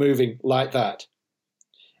joint moving like that.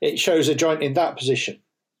 It shows a joint in that position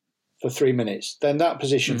for 3 minutes, then that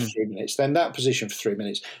position for 3 minutes, then that position for 3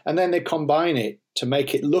 minutes. And then they combine it to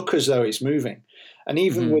make it look as though it's moving. And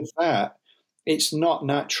even with that, it's not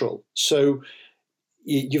natural. So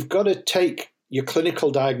you've got to take your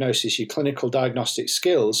clinical diagnosis, your clinical diagnostic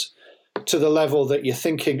skills to the level that you're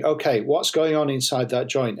thinking, okay, what's going on inside that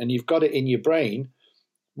joint? And you've got it in your brain,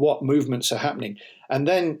 what movements are happening. And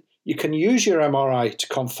then you can use your MRI to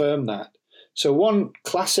confirm that. So one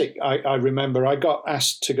classic, I remember, I got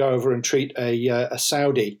asked to go over and treat a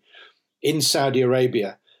Saudi in Saudi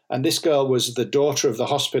Arabia. And this girl was the daughter of the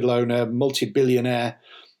hospital owner, multi-billionaire.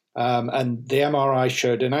 And the MRI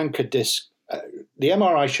showed an anchored disc. The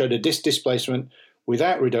MRI showed a disc displacement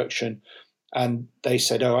without reduction. And they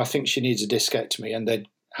said, oh, I think she needs a discectomy. And they'd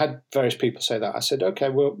had various people say that. I said, okay,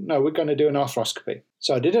 well, no, we're going to do an arthroscopy.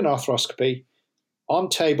 So I did an arthroscopy. On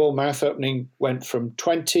table, mouth opening went from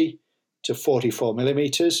 20 to 44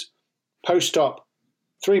 millimeters. Post-op,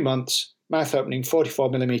 3 months, mouth opening 44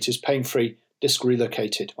 millimeters, pain-free, disc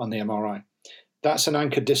relocated on the MRI. That's an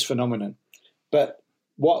anchored disc phenomenon. But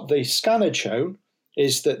what the scan had shown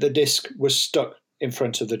is that the disc was stuck in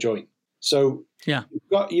front of the joint. So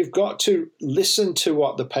you've got to listen to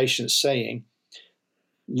what the patient's saying,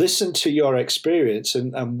 listen to your experience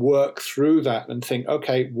and work through that and think,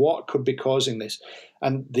 okay, what could be causing this?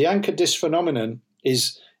 And the anchored disc phenomenon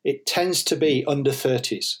it tends to be under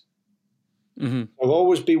 30s. So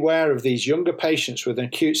always beware of these younger patients with an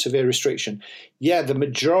acute severe restriction. Yeah, the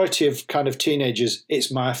majority of kind of teenagers,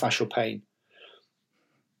 it's myofascial pain.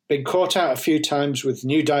 Been caught out a few times with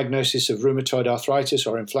new diagnosis of rheumatoid arthritis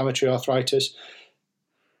or inflammatory arthritis.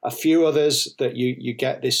 a few others that you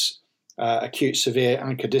get this acute severe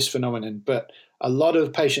anchor disc phenomenon. But a lot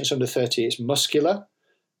of patients under 30, it's muscular,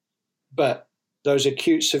 but those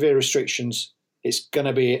acute severe restrictions, it's going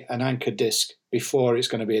to be an anchor disc before it's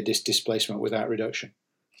going to be a disc displacement without reduction.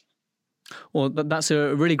 Well, that's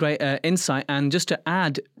a really great insight. And just to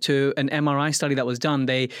add to an MRI study that was done,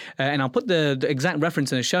 and I'll put the exact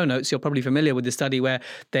reference in the show notes. You're probably familiar with the study where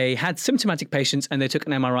they had symptomatic patients and they took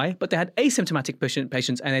an MRI, but they had asymptomatic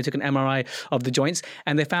patients and they took an MRI of the joints.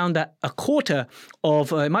 And they found that a quarter to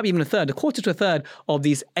a third of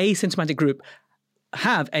these asymptomatic group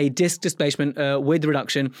have a disc displacement with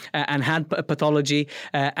reduction and had pathology.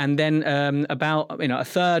 And then about a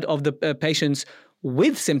third of the patients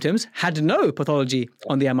with symptoms had no pathology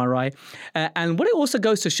on the MRI. And what it also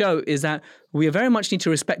goes to show is that we very much need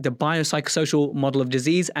to respect the biopsychosocial model of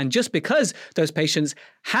disease. And just because those patients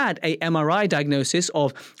had a MRI diagnosis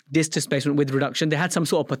of disc displacement with reduction, they had some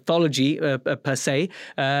sort of pathology per se,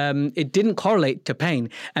 it didn't correlate to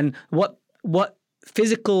pain. And what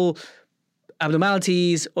physical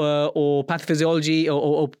abnormalities or pathophysiology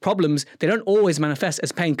or problems, they don't always manifest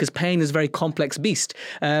as pain because pain is a very complex beast.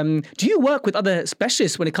 Do you work with other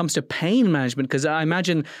specialists when it comes to pain management? Because I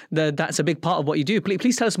imagine that's a big part of what you do.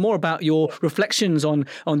 Please tell us more about your reflections on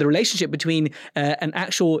the relationship between an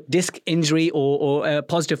actual disc injury or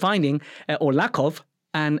positive finding or lack of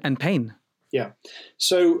and pain. Yeah.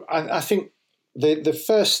 So I think the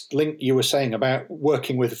first link you were saying about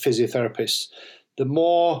working with a physiotherapist, the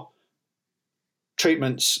more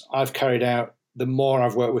treatments I've carried out, the more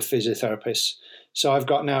I've worked with physiotherapists. So I've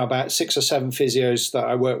got now about 6 or 7 physios that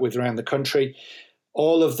I work with around the country.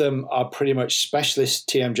 All of them are pretty much specialist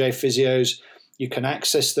TMJ physios. You can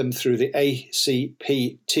access them through the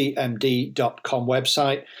acptmd.com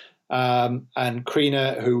website. And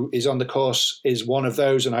Krina, who is on the course, is one of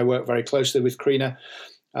those, and I work very closely with Krina.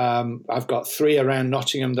 I've got 3 around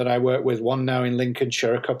Nottingham that I work with, 1 now in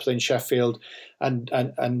Lincolnshire, a couple in Sheffield, and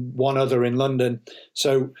 1 other in London.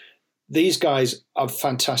 So these guys are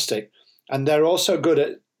fantastic. And they're also good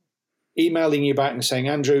at emailing you back and saying,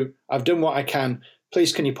 Andrew, I've done what I can.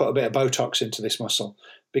 Please, can you put a bit of Botox into this muscle?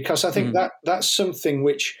 Because I think that's something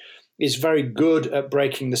which is very good at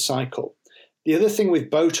breaking the cycle. The other thing with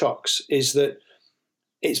Botox is that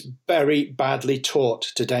it's very badly taught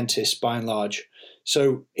to dentists by and large.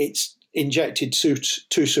 So it's injected too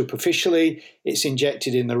superficially, it's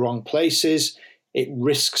injected in the wrong places, it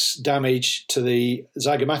risks damage to the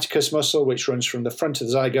zygomaticus muscle, which runs from the front of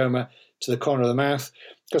the zygoma to the corner of the mouth.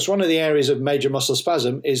 Because one of the areas of major muscle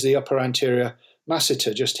spasm is the upper anterior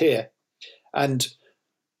masseter, just here. And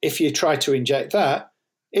if you try to inject that,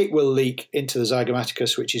 it will leak into the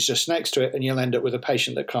zygomaticus, which is just next to it, and you'll end up with a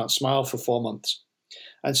patient that can't smile for 4 months.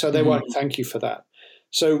 And so they won't thank you for that.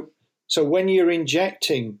 So when you're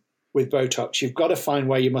injecting with Botox, you've got to find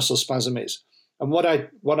where your muscle spasm is. And what I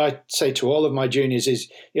say to all of my juniors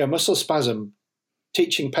is, muscle spasm,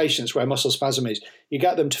 teaching patients where muscle spasm is, you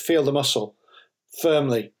get them to feel the muscle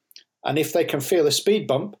firmly. And if they can feel a speed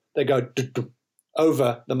bump, they go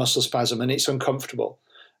over the muscle spasm and it's uncomfortable.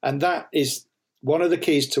 And that is one of the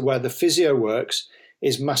keys to where the physio works,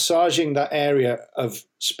 is massaging that area of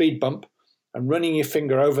speed bump and running your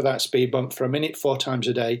finger over that speed bump for a minute 4 times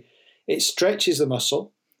a day. It stretches the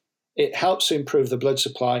muscle, it helps to improve the blood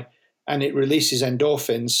supply, and it releases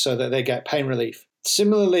endorphins so that they get pain relief.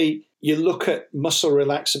 Similarly, you look at muscle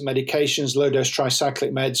relaxant medications, low-dose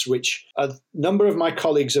tricyclic meds, which a number of my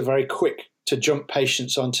colleagues are very quick to jump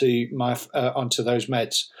patients onto those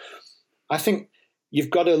meds. I think you've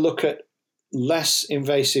got to look at less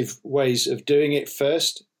invasive ways of doing it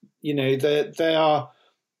first. They are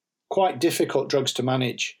quite difficult drugs to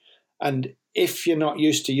manage. And if you're not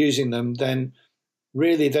used to using them, then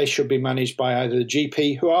really they should be managed by either the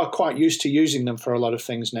GP, who are quite used to using them for a lot of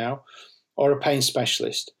things now, or a pain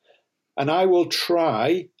specialist. And I will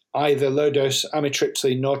try either low-dose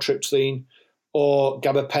amitriptyline, nortriptyline, or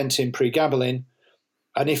gabapentin, pregabalin.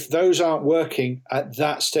 And if those aren't working at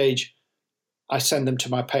that stage, I send them to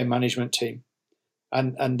my pain management team.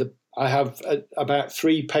 And I have about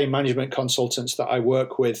 3 pain management consultants that I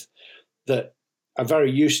work with that are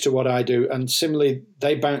very used to what I do. And similarly,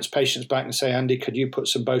 they bounce patients back and say, Andy, could you put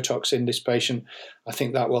some Botox in this patient? I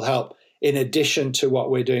think that will help, in addition to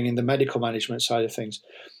what we're doing in the medical management side of things.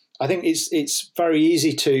 I think it's very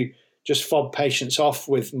easy to just fob patients off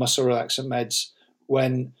with muscle relaxant meds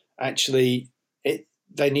when actually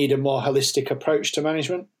they need a more holistic approach to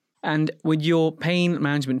management. And with your pain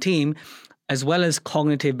management team, as well as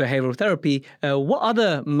cognitive behavioral therapy, what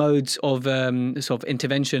other modes of sort of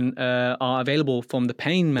intervention are available from the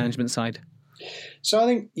pain management side? So I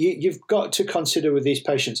think you've got to consider with these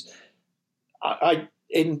patients.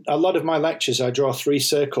 In a lot of my lectures, I draw 3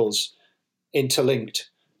 circles interlinked,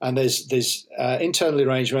 and there's internal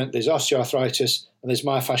derangement, there's osteoarthritis, and there's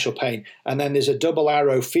myofascial pain, and then there's a double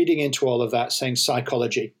arrow feeding into all of that saying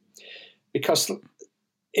psychology. Because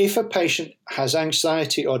if a patient has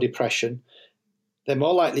anxiety or depression, they're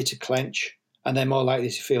more likely to clench and they're more likely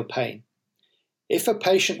to feel pain. If a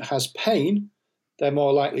patient has pain, they're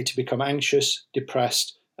more likely to become anxious,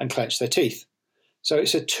 depressed, and clench their teeth. So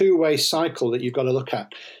it's a two-way cycle that you've got to look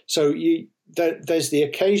at. So there's the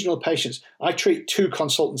occasional patients. I treat 2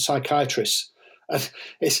 consultant psychiatrists.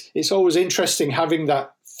 It's always interesting having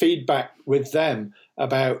that feedback with them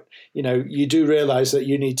about, you do realize that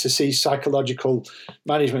you need to see psychological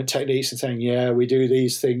management techniques and saying, yeah, we do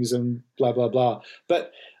these things and blah, blah, blah.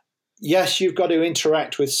 But yes, you've got to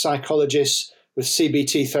interact with psychologists, with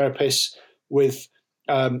CBT therapists, with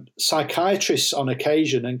psychiatrists on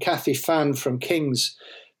occasion. And Kathy Fan from King's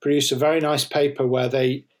produced a very nice paper where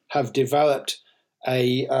they have developed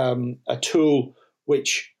a tool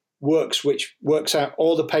which works out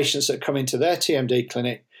all the patients that come into their TMD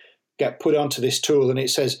clinic get put onto this tool, and it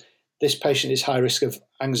says this patient is high risk of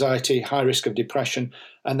anxiety, high risk of depression,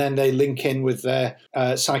 and then they link in with their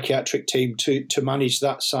psychiatric team to manage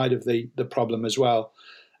that side of the problem as well.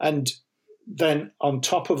 And then on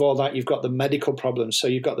top of all that, you've got the medical problems. So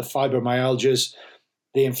you've got the fibromyalgias,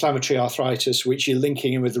 the inflammatory arthritis, which you're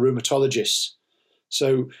linking in with the rheumatologists.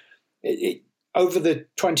 So over the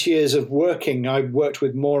 20 years of working, I worked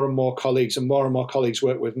with more and more colleagues, and more colleagues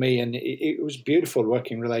worked with me. And it was a beautiful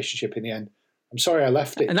working relationship in the end. I'm sorry I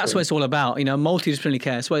left it. And that's what it's all about, multidisciplinary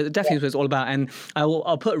care. So definitely what it's all about. And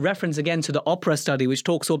I'll put a reference again to the OPERA study, which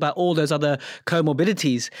talks all about all those other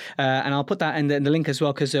comorbidities. And I'll put that in the link as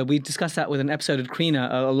well, because we discussed that with an episode of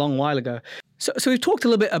Krina a long while ago. So we've talked a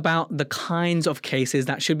little bit about the kinds of cases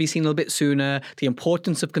that should be seen a little bit sooner, the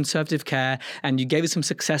importance of conservative care, and you gave us some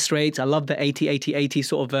success rates. I love the 80-80-80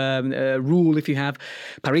 sort of rule, if you have.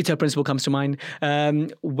 Pareto principle comes to mind.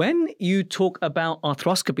 When you talk about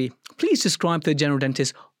arthroscopy, please describe to the general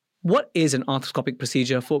dentist, what is an arthroscopic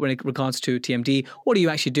procedure when it regards to TMD? What are you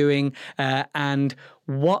actually doing? And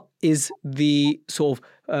what is the sort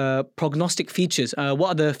of prognostic features? What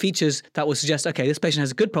are the features that will suggest, okay, this patient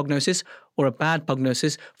has a good prognosis or a bad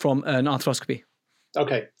prognosis from an arthroscopy?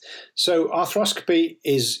 Okay, so arthroscopy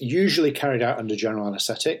is usually carried out under general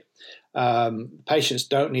anaesthetic. Patients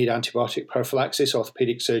don't need antibiotic prophylaxis.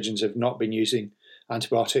 Orthopedic surgeons have not been using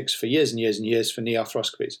antibiotics for years and years and years for knee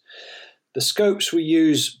arthroscopies. The scopes we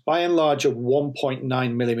use, by and large, are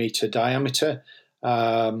 1.9 millimeter diameter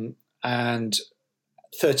and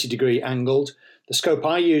 30-degree angled. The scope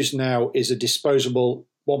I use now is a disposable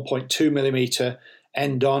 1.2 millimeter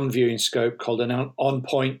end-on viewing scope called an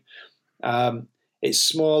on-point. It's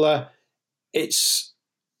smaller. It's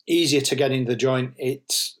easier to get into the joint.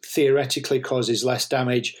 It theoretically causes less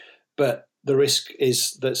damage, but the risk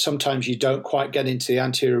is that sometimes you don't quite get into the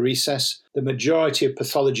anterior recess. The majority of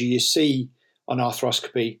pathology you see on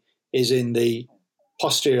arthroscopy is in the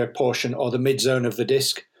posterior portion or the mid-zone of the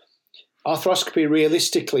disc. Arthroscopy,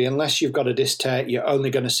 realistically, unless you've got a disc tear, you're only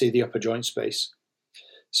going to see the upper joint space.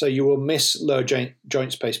 So you will miss lower joint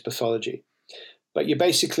space pathology. But you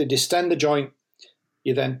basically distend the joint,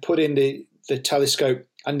 you then put in the telescope,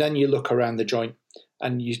 and then you look around the joint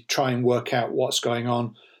and you try and work out what's going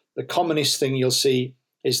on. The commonest thing you'll see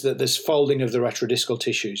is that there's folding of the retrodiscal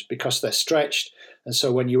tissues because they're stretched. And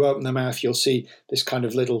so when you open the mouth, you'll see this kind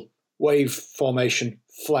of little wave formation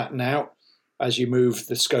flatten out as you move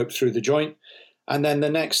the scope through the joint. And then the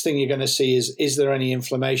next thing you're going to see is there any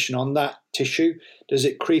inflammation on that tissue? Does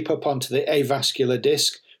it creep up onto the avascular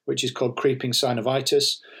disc, which is called creeping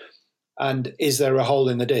synovitis? And is there a hole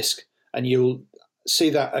in the disc? And you'll see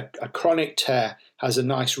that a chronic tear has a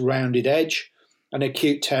nice rounded edge. An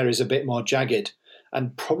acute tear is a bit more jagged,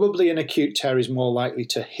 and probably an acute tear is more likely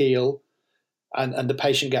to heal and the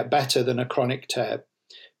patient get better than a chronic tear.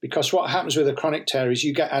 Because what happens with a chronic tear is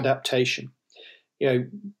you get adaptation.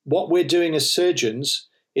 What we're doing as surgeons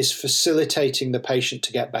is facilitating the patient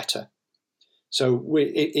to get better. So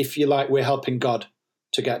if you like, we're helping God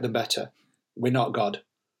to get them better. We're not God.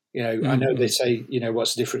 I know they say,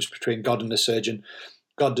 what's the difference between God and a surgeon?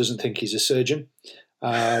 God doesn't think he's a surgeon.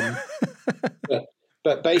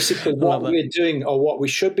 But basically what we're doing, or what we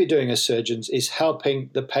should be doing as surgeons, is helping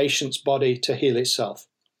the patient's body to heal itself.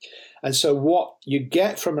 And so what you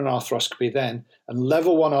get from an arthroscopy then, and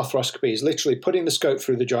level 1 arthroscopy, is literally putting the scope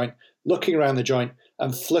through the joint, looking around the joint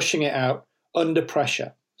and flushing it out under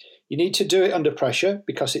pressure. You need to do it under pressure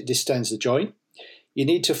because it distends the joint. you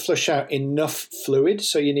need to flush out enough fluid.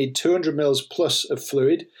 So you need 200 mils plus of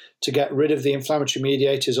fluid to get rid of the inflammatory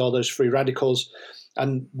mediators, all those free radicals.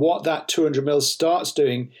 And what that 200 mils starts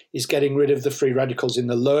doing is getting rid of the free radicals in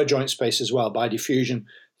the lower joint space as well by diffusion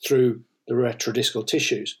through the retrodiscal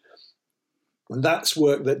tissues. And that's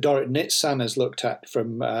work that Dorit Nitzan has looked at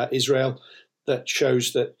from Israel that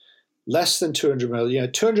shows that less than 200 mils,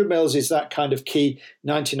 200 mils is that kind of key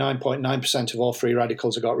 99.9% of all free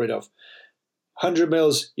radicals are got rid of. 100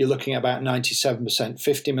 mils, you're looking at about 97%.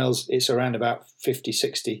 50 mils, it's around about 50,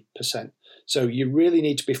 60%. So you really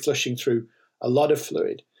need to be flushing through a lot of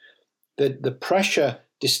fluid. The pressure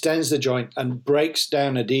distends the joint and breaks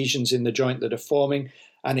down adhesions in the joint that are forming.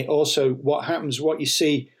 And it also, what you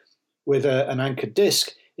see with an anchored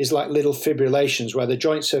disc is like little fibrillations where the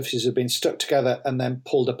joint surfaces have been stuck together and then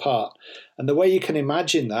pulled apart. And the way you can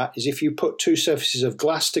imagine that is if you put two surfaces of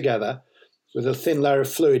glass together with a thin layer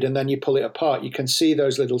of fluid and then you pull it apart, you can see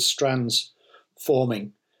those little strands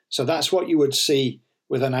forming. So that's what you would see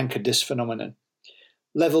with an anchored disc phenomenon.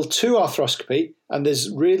 Level 2 arthroscopy, and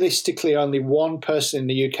there's realistically only one person in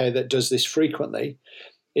the UK that does this frequently,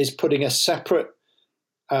 is putting a separate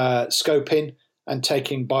scope in and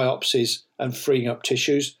taking biopsies and freeing up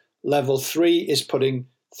tissues. Level 3 is putting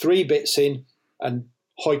 3 bits in and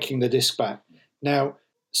hoiking the disc back. Now,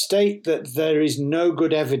 state that there is no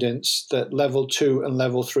good evidence that level 2 and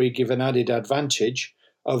level 3 give an added advantage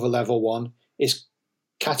over level 1 is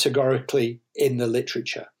categorically in the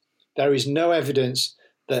literature. There is no evidence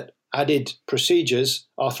that added procedures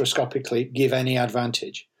arthroscopically give any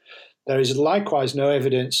advantage. There is likewise no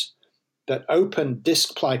evidence that open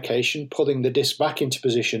disc plication, pulling the disc back into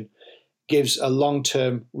position, gives a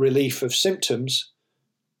long-term relief of symptoms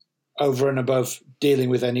over and above dealing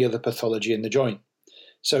with any other pathology in the joint.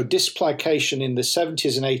 So disc plication in the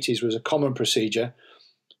 70s and 80s was a common procedure.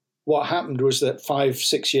 What happened was that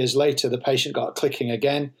 5-6 years later, the patient got clicking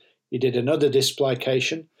again. You did another disc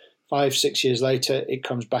plication. 5-6 years later, it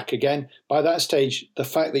comes back again. By that stage, the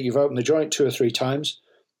fact that you've opened the joint 2 or 3 times,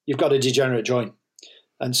 you've got a degenerate joint.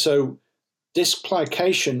 And so disc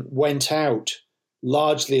plication went out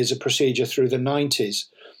largely as a procedure through the 90s.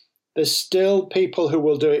 There's still people who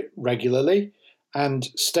will do it regularly and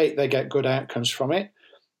state they get good outcomes from it.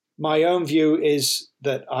 My own view is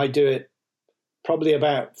that I do it probably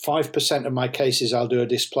about 5% of my cases, I'll do a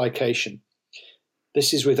disc plication.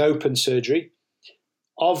 This is with open surgery.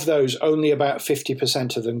 Of those, only about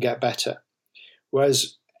 50% of them get better.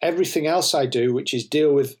 Whereas everything else I do, which is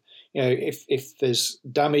deal with, if there's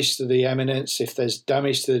damage to the eminence, if there's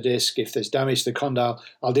damage to the disc, if there's damage to the condyle,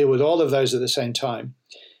 I'll deal with all of those at the same time.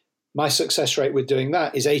 My success rate with doing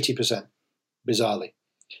that is 80%, bizarrely.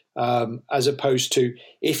 As opposed to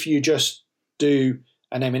if you just do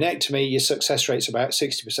an eminectomy, your success rate's about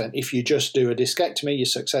 60%. If you just do a discectomy, your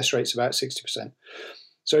success rate's about 60%.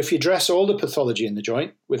 So if you address all the pathology in the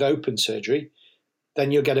joint with open surgery,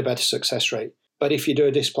 then you'll get a better success rate. But if you do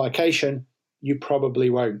a disc plication, you probably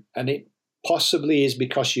won't. And it possibly is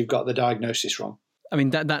because you've got the diagnosis wrong. I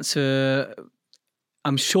mean, that's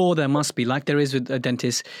I'm sure there must be, like there is with a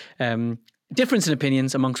dentist, difference in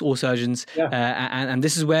opinions amongst all surgeons. Yeah. And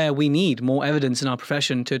this is where we need more evidence in our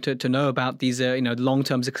profession to know about these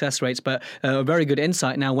long-term success rates, but a very good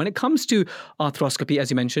insight. Now, when it comes to arthroscopy, as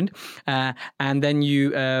you mentioned, and then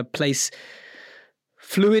you place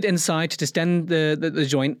fluid inside to distend the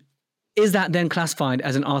joint, is that then classified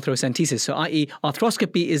as an arthrocentesis? So, i.e.,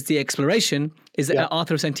 arthroscopy is the exploration. Is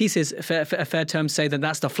arthrocentesis a fair term to say that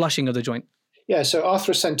that's the flushing of the joint? Yeah, so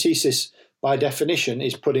arthrocentesis, by definition,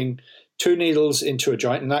 is putting 2 needles into a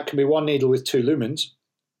joint, and that can be 1 needle with 2 lumens,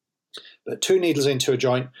 but 2 needles into a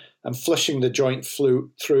joint and flushing the joint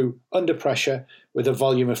through under pressure with a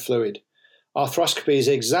volume of fluid. Arthroscopy is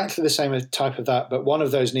exactly the same type of that, but one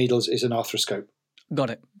of those needles is an arthroscope. Got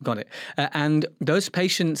it. And those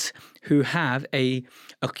patients who have a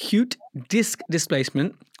acute disc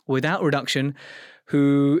displacement without reduction,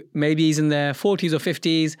 who maybe is in their 40s or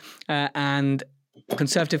 50s and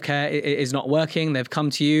conservative care is not working, they've come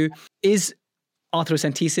to you. Is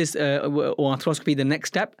arthrocentesis or arthroscopy the next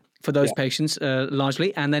step for those patients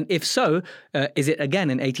largely? And then if so, is it again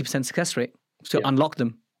an 80% success rate to unlock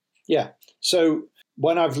them? Yeah. So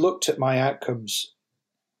when I've looked at my outcomes,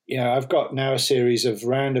 I've got now a series of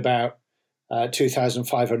round about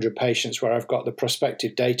 2,500 patients where I've got the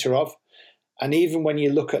prospective data of. And even when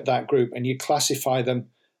you look at that group and you classify them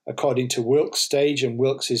according to Wilks stage, and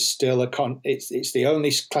Wilks is still it's the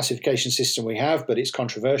only classification system we have, but it's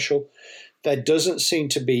controversial, there doesn't seem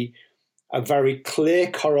to be a very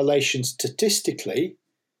clear correlation statistically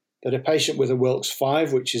that a patient with a Wilks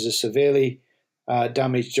 5, which is a severely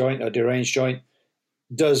damaged joint or deranged joint,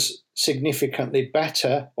 does significantly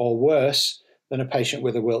better or worse than a patient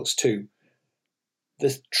with a Wilks 2.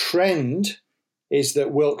 The trend is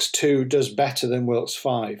that Wilks 2 does better than Wilks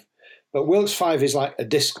 5. But Wilks 5 is like a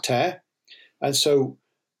disc tear. And so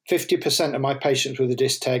 50% of my patients with a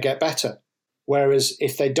disc tear get better. Whereas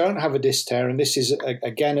if they don't have a disc tear, and this is,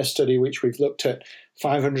 again, a study which we've looked at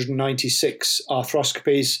 596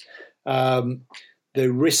 arthroscopies,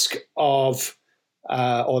 the risk of,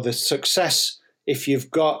 or the success, if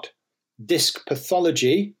you've got disc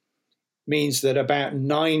pathology, means that about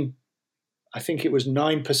 9%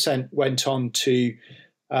 went on to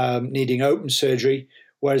needing open surgery,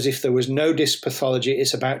 whereas if there was no disc pathology,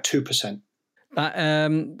 it's about 2%. That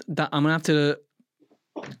I'm going to have to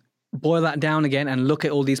boil that down again and look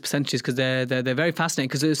at all these percentages, because they're very fascinating,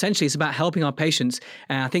 because essentially it's about helping our patients.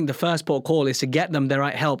 And I think the first port of call is to get them the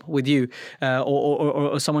right help with you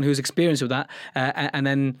or someone who's experienced with that. And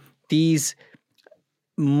then these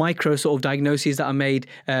micro sort of diagnoses that are made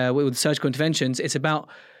with surgical interventions, it's about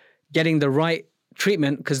getting the right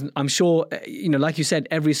treatment, because I'm sure, like you said,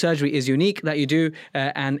 every surgery is unique that you do,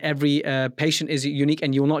 and every patient is unique,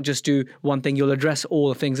 and you'll not just do one thing, you'll address all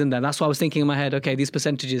the things in there. That's why I was thinking in my head, okay, these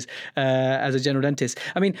percentages as a general dentist.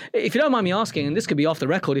 I mean, if you don't mind me asking, and this could be off the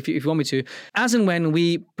record if you want me to, as and when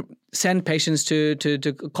we send patients to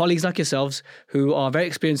colleagues like yourselves who are very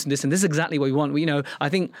experienced in this, and this is exactly what we want. I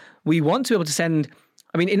think we want to be able to send,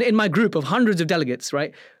 in my group of hundreds of delegates,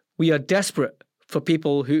 right, we are desperate for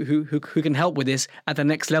people who can help with this at the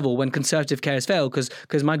next level when conservative care has failed,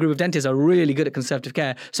 because my group of dentists are really good at conservative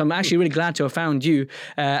care. So I'm actually really glad to have found you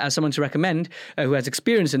as someone to recommend who has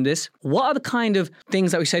experience in this. What are the kind of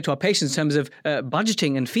things that we say to our patients in terms of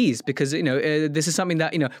budgeting and fees? Because, this is something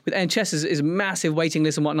that, with NHS is massive waiting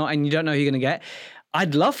lists and whatnot, and you don't know who you're going to get.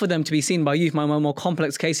 I'd love for them to be seen by you for my more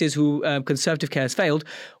complex cases who conservative care has failed.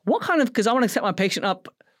 Because I want to set my patient up,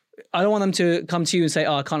 I don't want them to come to you and say,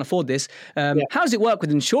 I can't afford this. How does it work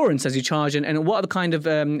with insurance as you charge, and what are the kind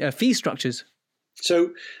of fee structures?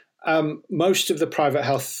 So most of the private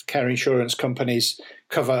healthcare insurance companies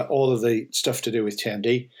cover all of the stuff to do with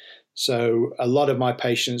TMD. So a lot of my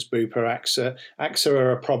patients, Bupa, AXA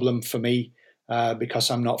are a problem for me because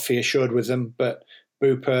I'm not fee assured with them, but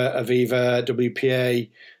Bupa, Aviva, WPA,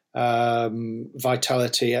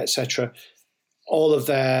 Vitality, etc., all of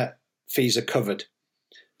their fees are covered.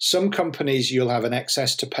 Some companies you'll have an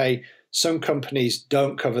excess to pay. Some companies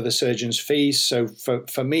don't cover the surgeon's fees. So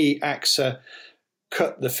for me, AXA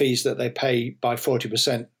cut the fees that they pay by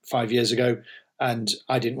 40% 5 years ago, and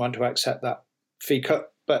I didn't want to accept that fee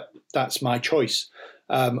cut, but that's my choice.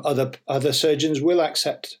 Other surgeons will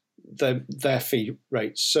accept their fee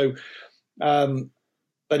rates. So,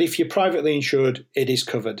 but if you're privately insured, it is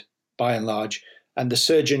covered by and large, and the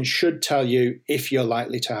surgeon should tell you if you're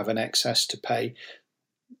likely to have an excess to pay.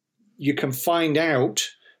 You can find out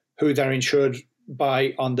who they're insured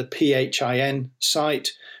by on the PHIN site,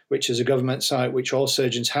 which is a government site which all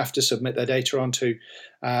surgeons have to submit their data onto,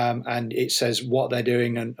 and it says what they're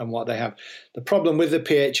doing and what they have. The problem with the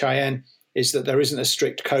PHIN is that there isn't a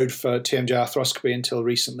strict code for TMJ arthroscopy until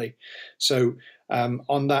recently. So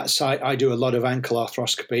on that site, I do a lot of ankle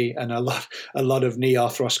arthroscopy and a lot of knee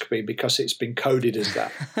arthroscopy because it's been coded as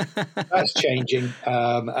that. That's changing,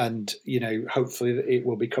 and hopefully it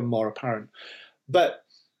will become more apparent. But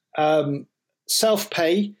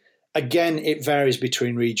self-pay, again, it varies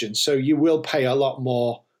between regions. So you will pay a lot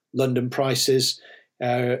more London prices.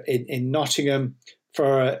 In Nottingham,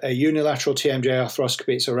 for a unilateral TMJ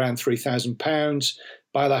arthroscopy, it's around £3,000.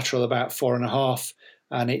 Bilateral, about 4.5.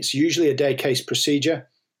 And it's usually a day case procedure.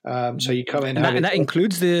 So you come in. And that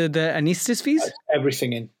includes the anaesthetist fees?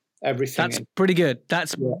 Everything in. That's pretty good.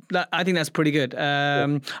 I think that's pretty good.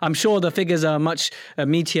 I'm sure the figures are much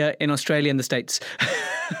meatier in Australia and the States.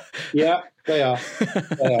 Yeah, they are.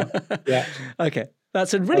 Yeah. Okay.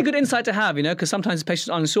 That's a really good insight to have, because sometimes patients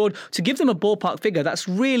are uninsured. To give them a ballpark figure, that's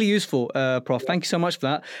really useful, Prof. Thank you so much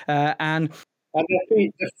for that. And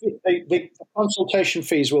the consultation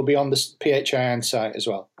fees will be on the PHIN site as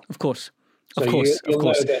well. Of course. So you'll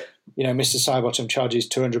know that, Mr. Sidebottom charges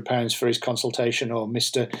 £200 for his consultation, or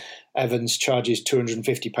Mr. Evans charges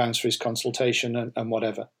 £250 for his consultation, and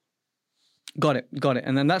whatever. Got it.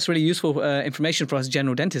 And then that's really useful information for us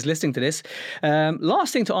general dentists listening to this.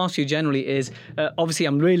 Last thing to ask you generally is, obviously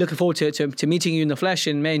I'm really looking forward to meeting you in the flesh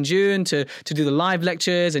in May and June to do the live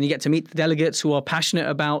lectures, and you get to meet the delegates who are passionate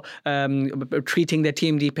about treating their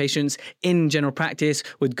TMD patients in general practice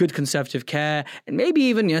with good conservative care, and maybe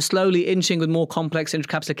even slowly inching with more complex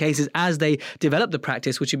intracapsular cases as they develop the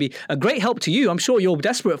practice, which would be a great help to you. I'm sure you're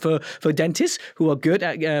desperate for dentists who are good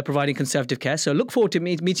at providing conservative care. So look forward to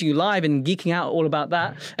meeting you live and geeking geeking out all about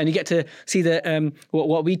that, and you get to see the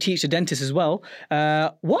what we teach the dentists as well.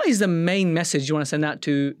 What is the main message you want to send out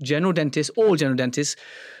to general dentists, all general dentists,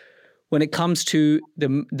 when it comes to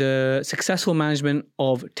the successful management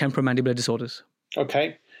of temporomandibular disorders?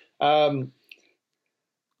 Okay.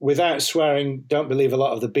 Without swearing, don't believe a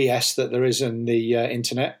lot of the BS that there is in the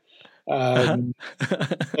internet.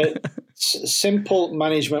 Simple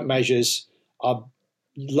management measures are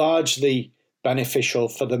largely beneficial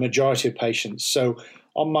for the majority of patients. So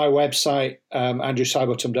on my website,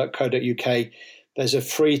 andrewsybottom.co.uk, there's a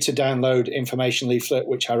free to download information leaflet,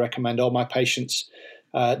 which I recommend all my patients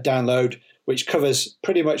download, which covers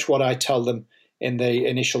pretty much what I tell them in the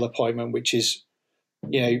initial appointment, which is,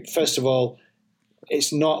 first of all,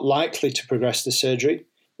 it's not likely to progress to surgery.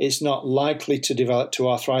 It's not likely to develop to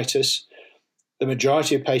arthritis. The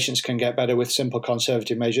majority of patients can get better with simple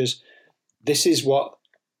conservative measures. This is what's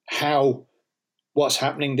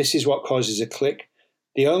happening. This is what causes a click.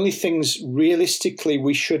 The only things realistically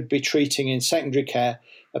we should be treating in secondary care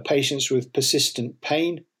are patients with persistent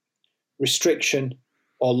pain, restriction,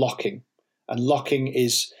 or locking. And locking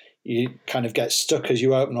is you kind of get stuck as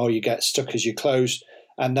you open or you get stuck as you close,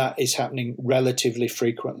 and that is happening relatively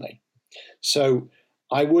frequently. So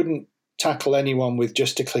I wouldn't tackle anyone with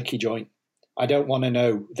just a clicky joint. I don't want to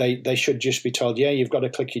know. They should just be told, yeah, you've got a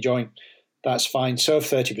clicky joint. That's fine. So if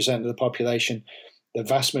 30% of the population, the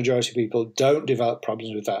vast majority of people don't develop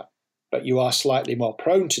problems with that. But you are slightly more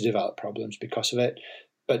prone to develop problems because of it.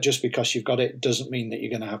 But just because you've got it doesn't mean that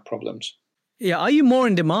you're going to have problems. Yeah, are you more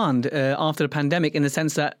in demand after the pandemic in the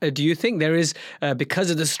sense that do you think there is,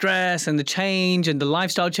 because of the stress and the change and the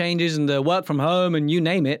lifestyle changes and the work from home and you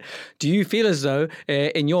name it, do you feel as though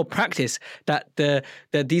in your practice that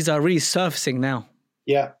these are really surfacing now?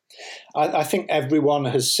 Yeah, I think everyone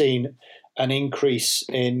has seen an increase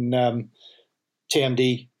in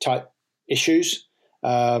TMD type issues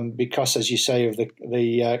because, as you say, of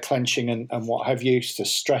the clenching and what have you, the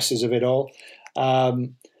stresses of it all.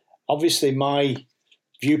 Obviously, my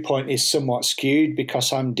viewpoint is somewhat skewed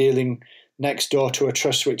because I'm dealing next door to a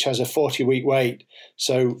trust which has a 40-week wait.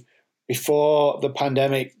 So before the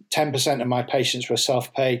pandemic, 10% of my patients were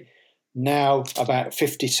self-pay. Now about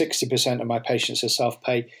 50, 60% of my patients are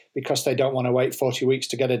self-pay because they don't want to wait 40 weeks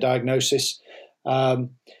to get a diagnosis.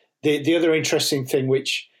 The other interesting thing,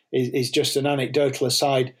 which is just an anecdotal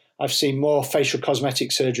aside, I've seen more facial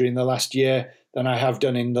cosmetic surgery in the last year than I have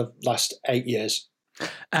done in the last 8 years.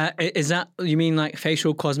 Is that, you mean like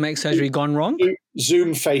facial cosmetic surgery gone wrong?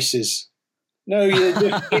 Zoom faces. No, you're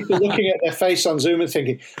just people looking at their face on Zoom and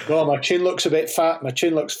thinking, oh, my chin looks a bit fat, my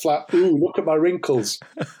chin looks flat. Ooh, look at my wrinkles.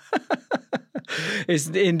 It's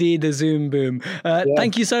indeed the Zoom boom.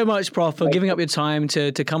 Thank you so much, Prof, for giving up your time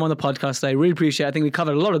to come on the podcast today. Really appreciate it. I think we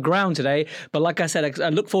covered a lot of ground today. But like I said, I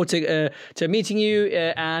look forward to meeting you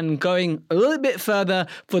and going a little bit further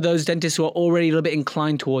for those dentists who are already a little bit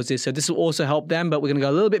inclined towards this. So this will also help them, but we're going to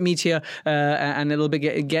go a little bit meatier and a little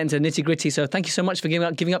bit get into nitty gritty. So thank you so much for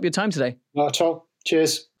giving up your time today. Not at all.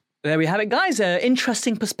 Cheers. There we have it, guys.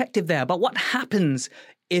 Interesting perspective there. But what happens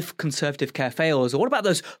if conservative care fails? Or what about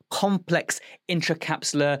those complex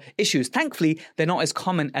intracapsular issues? Thankfully, they're not as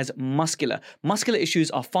common as muscular. Muscular issues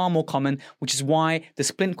are far more common, which is why the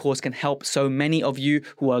Splint course can help so many of you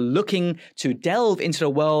who are looking to delve into the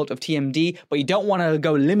world of TMD, but you don't want to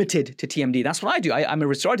go limited to TMD. That's what I do. I'm a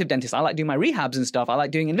restorative dentist. I like doing my rehabs and stuff. I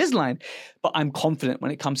like doing Invisalign, but I'm confident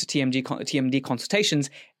when it comes to TMD consultations.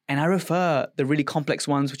 And I refer the really complex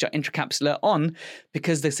ones, which are intracapsular, on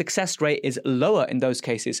because the success rate is lower in those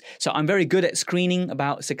cases. So I'm very good at screening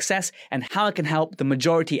about success and how I can help the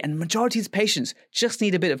majority. And majority's patients just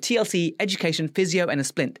need a bit of TLC, education, physio, and a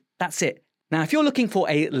splint. That's it. Now, if you're looking for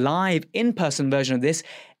a live in-person version of this,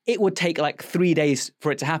 it would take like 3 days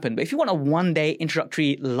for it to happen. But if you want a one-day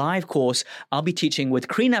introductory live course, I'll be teaching with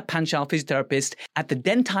Krina Panchal, physiotherapist, at the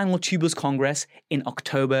Dentinal Tubules Congress in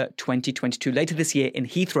October 2022, later this year in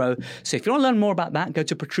Heathrow. So if you want to learn more about that, go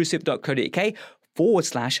to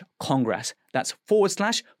protrusive.co.uk/Congress. That's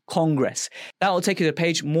 /Congress. That will take you to a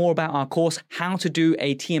page more about our course, how to do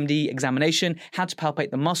a TMD examination, how to palpate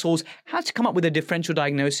the muscles, how to come up with a differential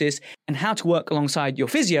diagnosis, and how to work alongside your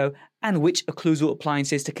physio, and which occlusal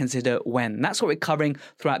appliances to consider when. That's what we're covering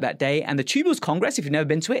throughout that day. And the Tubules Congress, if you've never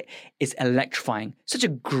been to it, is electrifying. Such a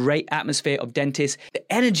great atmosphere of dentists. The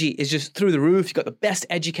energy is just through the roof. You've got the best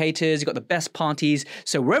educators, you've got the best parties.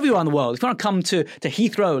 So wherever you are in the world, if you want to come to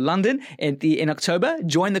Heathrow, London in October,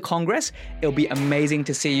 join the Congress. It'll be amazing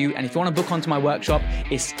to see you. And if you want to book onto my workshop,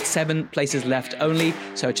 it's 7 places left only.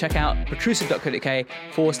 So check out protrusive.co.uk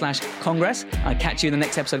 /Congress. I'll catch you in the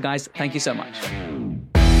next episode, guys. Thank you so much.